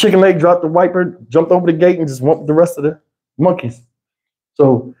 Dropped the chicken leg, dropped the wiper, jumped over the gate, and just went with the rest of the monkeys.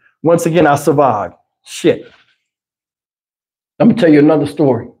 So once again, I survived. Shit. Let me tell you another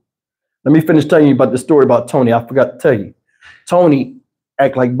story. Let me finish telling you about the story about Tony. I forgot to tell you. Tony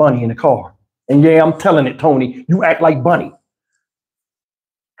act like Bunny in the car. And yeah, I'm telling it, Tony, you act like Bunny.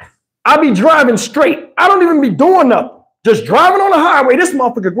 I be driving straight. I don't even be doing nothing. Just driving on the highway. This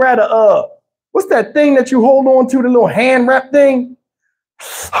motherfucker grab a, what's that thing that you hold on to, the little hand wrap thing?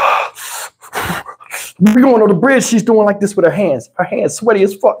 We going on the bridge. She's doing like this with her hands. Her hands sweaty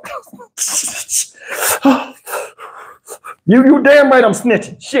as fuck. You damn right I'm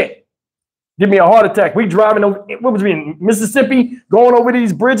snitching. Shit. Give me a heart attack. We driving over, what was we in Mississippi, going over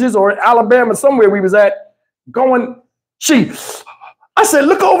these bridges, or Alabama, somewhere we was at, going, I said,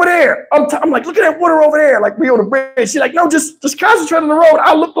 look over there. I'm like, look at that water over there. Like, we on the bridge. She's like, no, just concentrate on the road.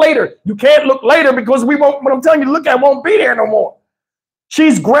 I'll look later. You can't look later because we won't, what I'm telling you to look at won't be there no more.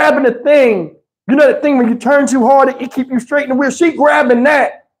 She's grabbing the thing. You know that thing when you turn too hard, it keep you straight in the wheel. She grabbing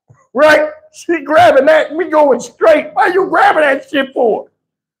that, right? She grabbing that. We going straight. Why you grabbing that shit for?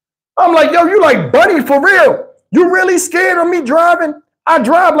 I'm like, yo, you like Bunny for real? You really scared of me driving? I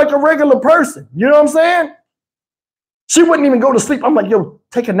drive like a regular person. You know what I'm saying? She wouldn't even go to sleep. I'm like, yo,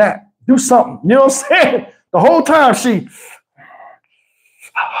 take a nap. Do something. You know what I'm saying? The whole time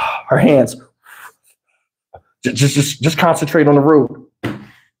her hands, just concentrate on the road.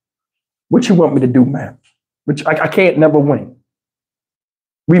 What you want me to do, man? Which I can't never win.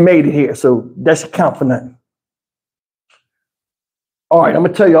 We made it here, so that should count for nothing. All right, I'm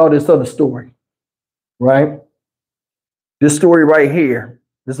gonna tell you all this other story, right? This story right here,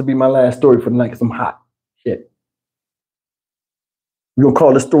 this will be my last story for the night because I'm hot. Shit. We're gonna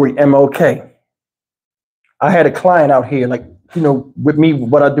call this story MLK. I had a client out here, like, you know, with me,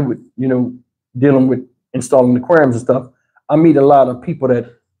 what I do with, you know, dealing with installing aquariums and stuff, I meet a lot of people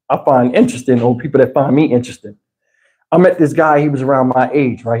that I find interesting or people that find me interesting. I met this guy, he was around my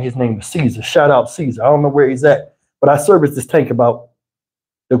age, right? His name was Caesar. Shout out Caesar. I don't know where he's at, but I serviced this tank about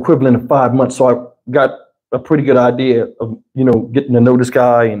the equivalent of 5 months. So I got a pretty good idea of, you know, getting to know this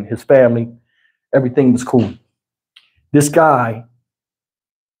guy and his family. Everything was cool. This guy,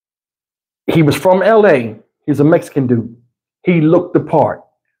 he was from LA. He was a Mexican dude. He looked the part.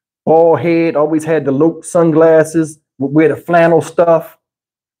 Bald head, always had the low sunglasses, would wear the flannel stuff.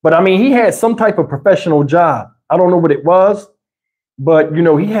 But I mean, he had some type of professional job. I don't know what it was, but you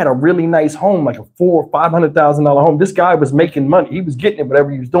know, he had a really nice home, like a $400,000 or $500,000 home. This guy was making money. He was getting it, whatever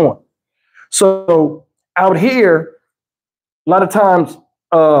he was doing. So out here, a lot of times,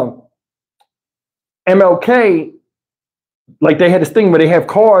 MLK, like they had this thing where they have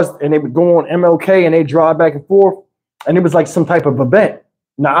cars and they would go on MLK and they drive back and forth. And it was like some type of event.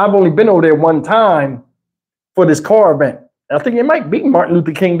 Now I've only been over there one time for this car event. I think it might be Martin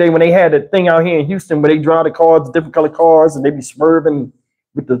Luther King Day when they had a thing out here in Houston where they drive the cars, different color cars, and they be swerving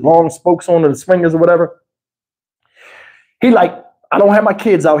with the long spokes on or the swingers or whatever. He like, I don't have my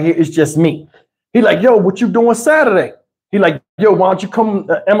kids out here. It's just me. He like, yo, what you doing Saturday? He like, yo, why don't you come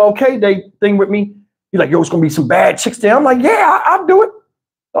MLK Day thing with me? He like, yo, it's going to be some bad chicks there. I'm like, yeah, I'll do it.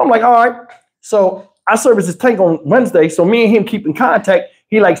 I'm like, all right. So I service his tank on Wednesday. So me and him keep in contact.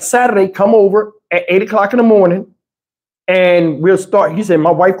 He like, Saturday, come over at 8 o'clock in the morning. And we'll start. He said,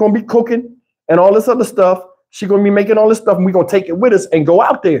 my wife gonna be cooking and all this other stuff. She gonna be making all this stuff, and we're gonna take it with us and go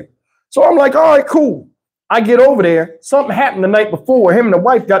out there. So I'm like, all right, cool. I get over there. Something happened the night before. Him and the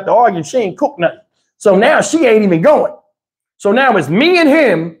wife got to arguing. She ain't cooked nothing. So now she ain't even going. So now it's me and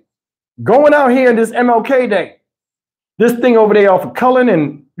him going out here in this MLK Day. This thing over there off of Cullen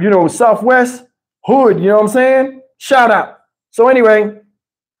and, you know, Southwest Hood, you know what I'm saying? Shout out. So anyway,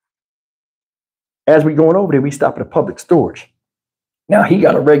 as we going over there, we stop at a public storage. Now he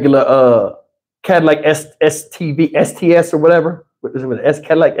got a regular Cadillac STS or whatever. What is it?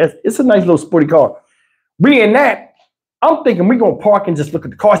 Cadillac S. It's a nice little sporty car. We in that. I'm thinking we gonna park and just look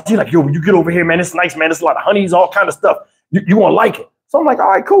at the cars. He's like, yo, when you get over here, man, it's nice, man. It's a lot of honeys, all kind of stuff. You gonna like it. So I'm like, all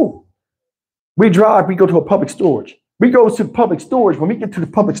right, cool. We drive. We go to a public storage. We go to the public storage. When we get to the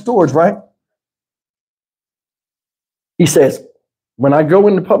public storage, right? He says, when I go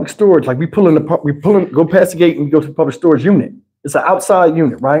in the public storage, like we go past the gate and we go to the public storage unit. It's an outside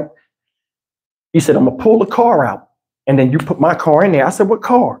unit, right? He said, I'm gonna pull the car out and then you put my car in there. I said, what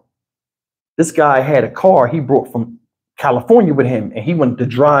car? This guy had a car he brought from California with him and he wanted to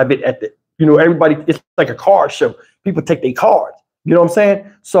drive it at the, you know, everybody, it's like a car show. People take their cars, you know what I'm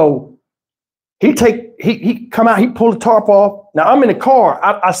saying? So He come out, he pulled the tarp off. Now I'm in the car.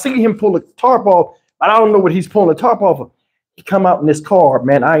 I see him pull the tarp off, but I don't know what he's pulling the tarp off of. He come out in this car,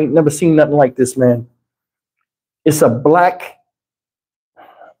 man. I ain't never seen nothing like this, man. It's a black,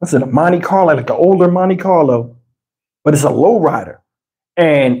 what's it, a Monte Carlo, like an older Monte Carlo, but it's a lowrider.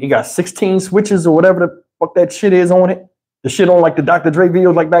 And it got 16 switches or whatever the fuck that shit is on it. The shit on like the Dr. Dre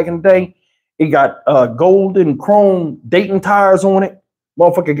videos like back in the day. It got gold and chrome Dayton tires on it.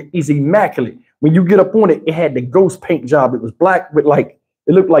 Motherfucker is immaculate. When you get up on it, it had the ghost paint job. It was black with like,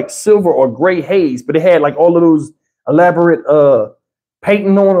 it looked like silver or gray haze, but it had like all of those elaborate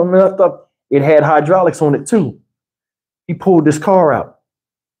painting on them and stuff. It had hydraulics on it too. He pulled this car out.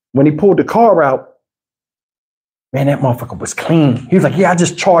 When he pulled the car out, man, that motherfucker was clean. He was like, yeah, I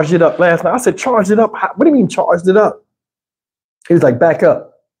just charged it up last night. I said, charged it up? What do you mean charged it up? He was like, back up.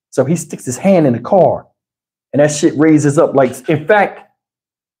 So he sticks his hand in the car and that shit raises up. Like, in fact,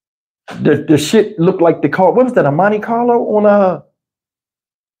 the shit looked like the car. What was that, a Monte Carlo on a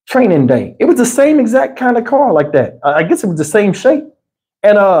training day? It was the same exact kind of car like that. I guess it was the same shape.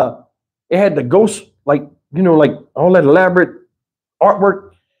 And it had the ghost, like, you know, like all that elaborate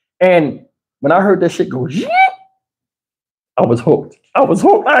artwork. And when I heard that shit go, yeah, I was hooked. I was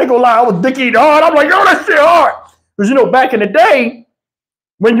hooked. I ain't gonna lie. I was dick eating hard. I'm like, yo, that shit hard. Because, you know, back in the day,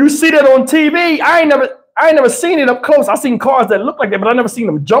 when you see that on TV, I ain't never seen it up close. I seen cars that look like that, but I never seen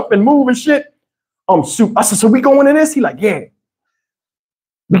them jump and move and shit. I said, so we going in this? He like, yeah.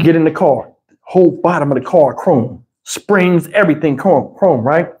 We get in the car. Whole bottom of the car, chrome. Springs, everything, chrome,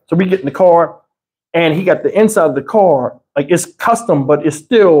 right? So we get in the car, and he got the inside of the car, like it's custom, but it's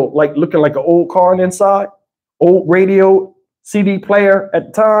still like looking like an old car on the inside. Old radio, CD player at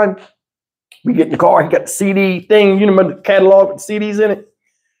the time. We get in the car, he got the CD thing, you know, the catalog with the CDs in it.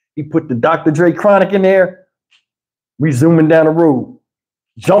 He put the Dr. Dre Chronic in there. We zooming down the road,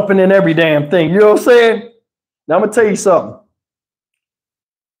 jumping in every damn thing. You know what I'm saying? Now I'm gonna tell you something.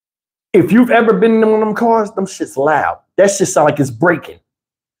 If you've ever been in one of them cars, them shit's loud. That shit sound like it's breaking.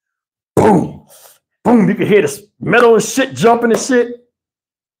 Boom, boom. You can hear the metal and shit jumping and shit.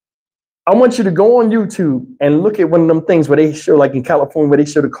 I want you to go on YouTube and look at one of them things where they show, like in California, where they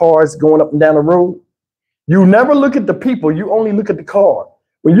show the cars going up and down the road. You never look at the people. You only look at the car.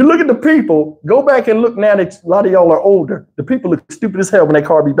 When you look at the people, go back and look now that a lot of y'all are older. The people look stupid as hell when that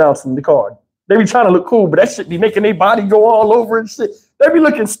car be bouncing the car. They be trying to look cool, but that shit be making their body go all over and shit. They be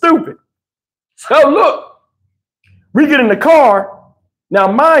looking stupid. So look, we get in the car.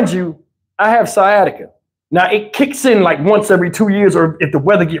 Now, mind you, I have sciatica. Now, it kicks in like once every 2 years, or if the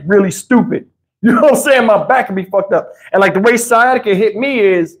weather get really stupid. You know what I'm saying? My back can be fucked up. And like the way sciatica hit me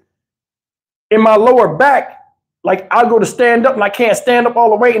is in my lower back, like I go to stand up and I can't stand up all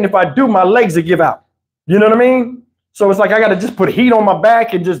the way. And if I do, my legs will give out. You know what I mean? So it's like I got to just put heat on my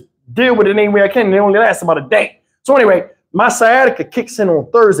back and just deal with it any way I can. And it only lasts about a day. So anyway, my sciatica kicks in on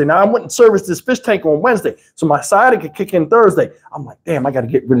Thursday. Now I went and serviced this fish tank on Wednesday. So my sciatica kick in Thursday. I'm like, damn, I got to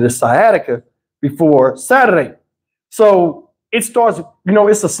get rid of this sciatica before Saturday. So it starts, you know,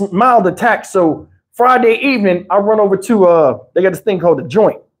 it's a mild attack. So Friday evening, I run over to, they got this thing called the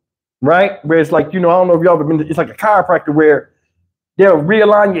joint, right? Where it's like, you know, I don't know if y'all ever been, it's like a chiropractor where they'll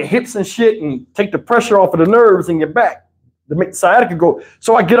realign your hips and shit and take the pressure off of the nerves in your back to make the sciatica go.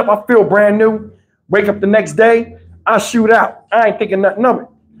 So I get up, I feel brand new, wake up the next day, I shoot out. I ain't thinking nothing of it.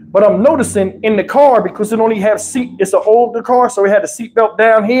 But I'm noticing in the car, because it only has seat, it's an older car, so it had the seatbelt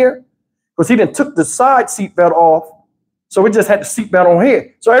down here, because he done took the side seatbelt off. So it just had the seatbelt on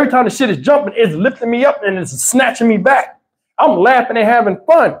here. So every time the shit is jumping, it's lifting me up and it's snatching me back. I'm laughing and having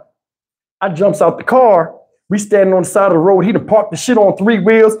fun. I jumps out the car. We standing on the side of the road. He done parked the shit on 3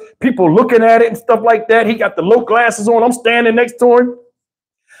 wheels. People looking at it and stuff like that. He got the low glasses on. I'm standing next to him.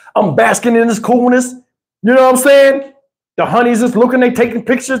 I'm basking in his coolness. You know what I'm saying? The honeys is looking, they taking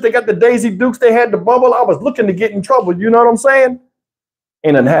pictures. They got the Daisy Dukes. They had the bubble. I was looking to get in trouble. You know what I'm saying?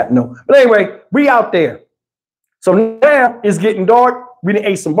 Ain't nothing happened, no. But anyway, we out there. So now it's getting dark. We done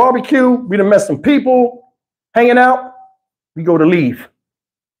ate some barbecue. We done met some people hanging out. We go to leave.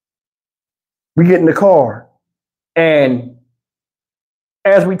 We get in the car. And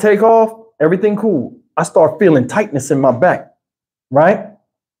as we take off, everything cool. I start feeling tightness in my back, right?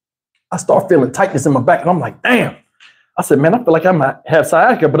 I start feeling tightness in my back. And I'm like, damn. I said, man, I feel like I might have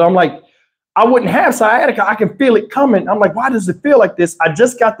sciatica. But I'm like, I wouldn't have sciatica. I can feel it coming. I'm like, why does it feel like this? I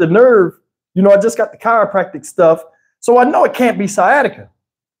just got the nerve. You know, I just got the chiropractic stuff. So I know it can't be sciatica.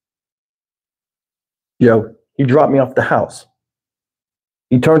 Yo, he dropped me off the house.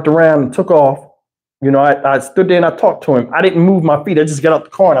 He turned around and took off. You know, I stood there and I talked to him. I didn't move my feet. I just got out the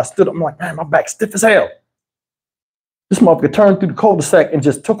car and I stood up. I'm like, man, my back's stiff as hell. This motherfucker turned through the cul-de-sac and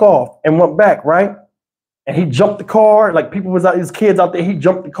just took off and went back, right? And he jumped the car, like people was out, his kids out there. He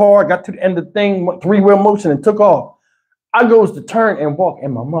jumped the car, got to the end of the thing, went three-wheel motion and took off. I goes to turn and walk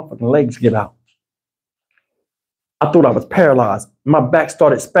and my motherfucking legs get out. I thought I was paralyzed. My back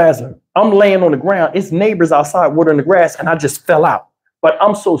started spasming. I'm laying on the ground. It's neighbors outside watering the grass and I just fell out. But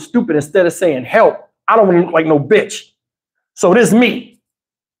I'm so stupid, instead of saying help, I don't want to look like no bitch. So this me.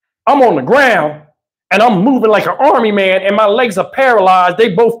 I'm on the ground and I'm moving like an army man and my legs are paralyzed.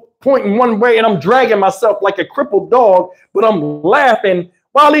 They both pointing one way and I'm dragging myself like a crippled dog, but I'm laughing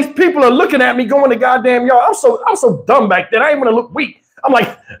while these people are looking at me going to goddamn yard. I'm so dumb back then. I didn't want to look weak. I'm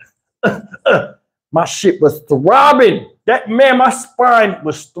like, my shit was throbbing. That man, my spine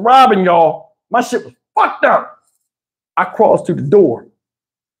was throbbing, y'all. My shit was fucked up. I crossed to the door.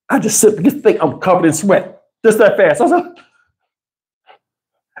 I just think I'm covered in sweat. Just that fast. I was like,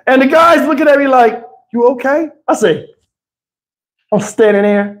 and the guy's looking at me like, you okay? I say, I'm standing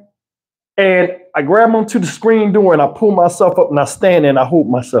there and I grab onto the screen door and I pull myself up and I stand there and I hold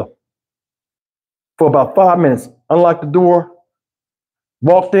myself for about 5 minutes. Unlocked the door,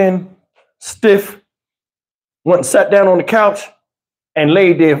 walked in, stiff, went and sat down on the couch and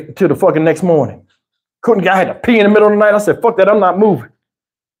laid there till the fucking next morning. I had to pee in the middle of the night. I said, fuck that, I'm not moving.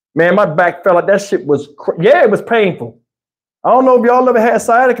 Man, my back fell out. That shit was, yeah, it was painful. I don't know if y'all ever had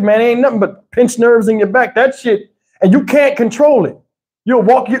sciatica, man. It ain't nothing but pinched nerves in your back. That shit, and you can't control it. You'll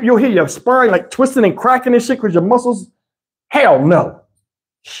walk, you'll hear your spine like twisting and cracking and shit because your muscles. Hell no.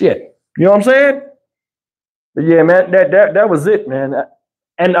 Shit. You know what I'm saying? But yeah, man, that was it, man.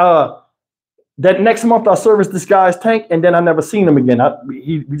 And that next month I serviced this guy's tank and then I never seen him again.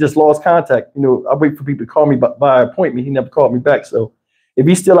 We just lost contact. You know, I wait for people to call me by appointment. He never called me back. So if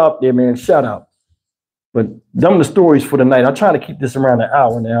he's still out there, man, shout out. But them the stories for the night. I'm trying to keep this around an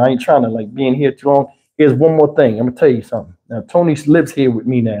hour now. I ain't trying to like be in here too long. Here's one more thing. I'm gonna tell you something. Now, Tony lives here with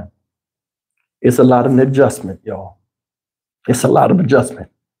me now. It's a lot of an adjustment, y'all. It's a lot of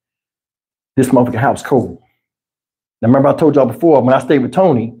adjustment. This motherfucking house cold. Now, remember I told y'all before, when I stayed with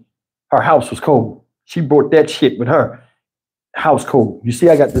Tony, her house was cold. She brought that shit with her. House cold. You see,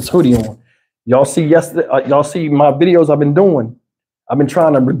 I got this hoodie on. Y'all see yesterday, y'all see my videos I've been doing. I've been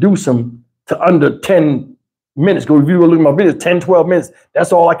trying to reduce them to under 10 minutes. Go review or look at my videos, 10, 12 minutes.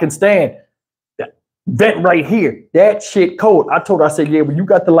 That's all I can stand. That vent right here, that shit cold. I told her, I said, yeah, well, you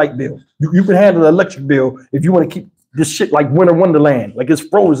got the light bill. You can handle the electric bill if you want to keep this shit like Winter Wonderland, like it's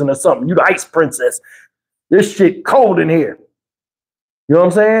frozen or something. You the ice princess. This shit cold in here. You know what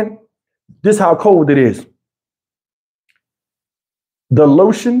I'm saying? This how cold it is. The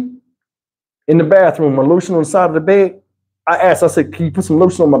lotion in the bathroom, or lotion on the side of the bed, I asked, I said, can you put some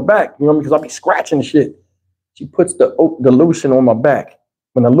lotion on my back? You know, because I'll be scratching shit. She puts the lotion on my back.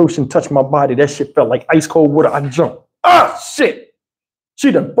 When the lotion touched my body, that shit felt like ice cold water. I jumped. Ah, shit. She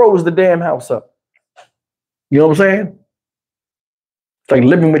done froze the damn house up. You know what I'm saying? It's like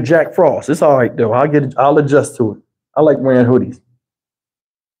living with Jack Frost. It's all right, though. I'll adjust to it. I like wearing hoodies.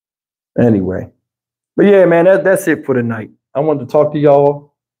 Anyway. But yeah, man, that's it for the night. I wanted to talk to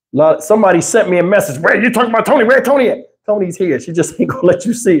y'all. Somebody sent me a message. Where are you talking about Tony? Where Tony at? Tony's here. She just ain't gonna let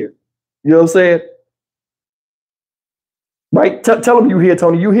you see her. You know what I'm saying? Right? Tell him you here,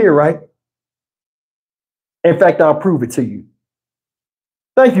 Tony. You here, right? In fact, I'll prove it to you.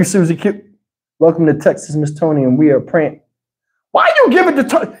 Thank you, Susie Q. Welcome to Texas, Miss Tony, and we are praying. Why you give it to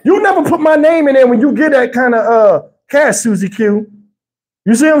Tony? You never put my name in there when you get that kind of cash, Susie Q.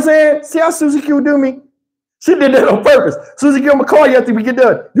 You see what I'm saying? See how Susie Q do me? She did that on purpose. Susie Q, I'm gonna call you after we get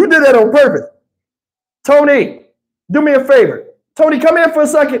done. You did that on purpose. Tony. Do me a favor. Tony, come in for a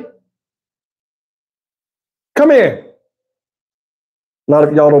second. Come here. A lot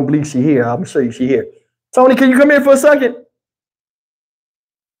of y'all don't believe she here. I'm gonna show you she here. Tony, can you come in for a second?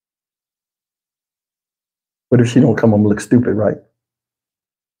 But if she don't come, I'm gonna look stupid, right?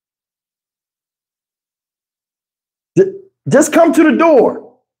 Just come to the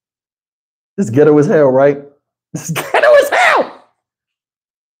door. This ghetto as hell, right? This ghetto as hell.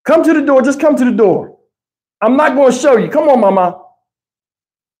 Come to the door. Just come to the door. I'm not going to show you. Come on, mama.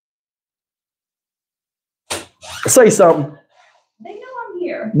 Say something. They know I'm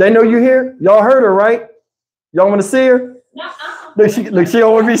here. They know you're here? Y'all heard her, right? Y'all want to see her? No. Look, she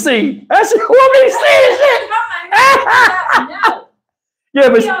don't want to be seen. She want me to see shit. No. Yeah,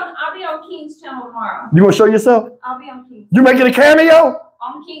 but I'll be on King's channel tomorrow. You gonna show yourself? I'll be on King's. You making a cameo?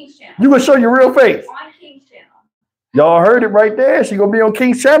 On King's channel. You gonna show your real face? On King's channel. Y'all heard it right there. She gonna be on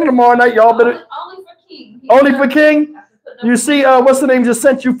King's channel tomorrow night. Y'all better. Only for King. Only for King. You see, what's the name? Just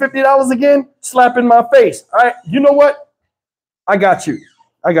sent you $50 again. Slap in my face. All right. You know what? I got you.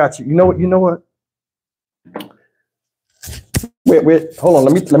 I got you. You know what? You know what? Wait. Hold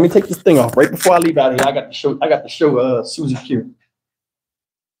on. Let me take this thing off right before I leave out of here. I got to show Susie Q.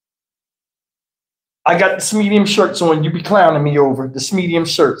 I got this medium shirts on. You be clowning me over this medium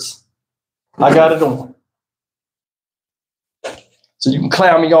shirts. I got it on. So you can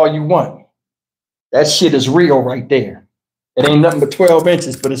clown me all you want. That shit is real right there. It ain't nothing but 12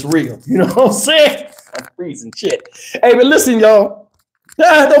 inches, but it's real. You know what I'm saying? I'm freezing shit. Hey, but listen, y'all.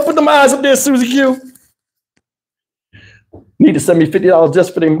 Don't put them eyes up there, Susie Q. Need to send me $50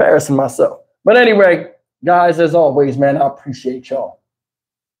 just for embarrassing myself. But anyway, guys, as always, man, I appreciate y'all.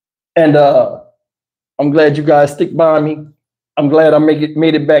 And I'm glad you guys stick by me. I'm glad I made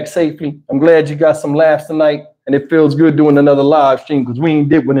it back safely. I'm glad you got some laughs tonight. And it feels good doing another live stream because we ain't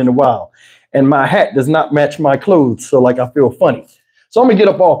did one in a while. And my hat does not match my clothes. So like I feel funny. So I'm going to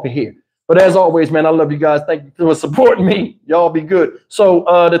get up off of here. But as always, man, I love you guys. Thank you for supporting me. Y'all be good. So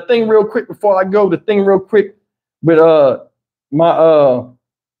the thing real quick before I go, with my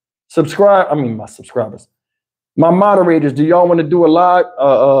subscribers, my moderators, do y'all want to do a live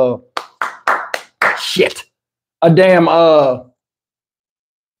a damn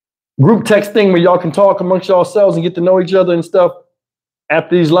group text thing where y'all can talk amongst yourselves and get to know each other and stuff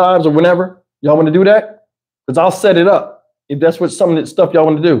after these lives or whenever? Y'all want to do that? Because I'll set it up if that's what some of the stuff y'all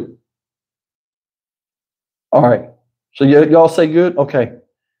want to do. All right. So y'all say good? Okay.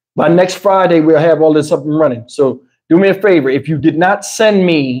 By next Friday, we'll have all this up and running. So do me a favor. If you did not send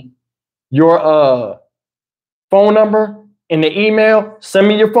me your phone number in the email, send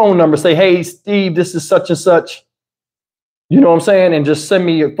me your phone number. Say, hey, Steve, this is such and such. You know what I'm saying? And just send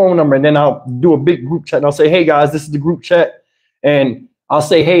me your phone number. And then I'll do a big group chat. And I'll say, hey, guys, this is the group chat. And I'll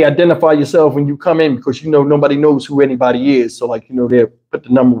say, hey, identify yourself when you come in because, you know, nobody knows who anybody is. So, like, you know, they'll put the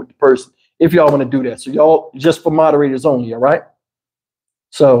number with the person if y'all want to do that. So y'all just for moderators only. All right.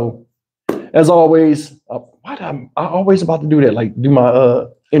 So as always, I'm always about to do that. Like do my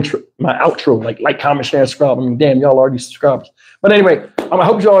intro, my outro, like, comment, share, and subscribe. I mean, damn, y'all already subscribers. But anyway, I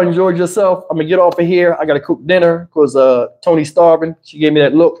hope y'all enjoyed yourself. I'm gonna get off of here. I gotta cook dinner because Tony's starving. She gave me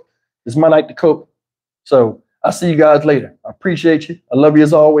that look. It's my night to cook. So I'll see you guys later. I appreciate you. I love you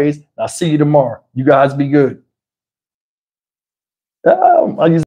as always. I'll see you tomorrow. You guys be good. I use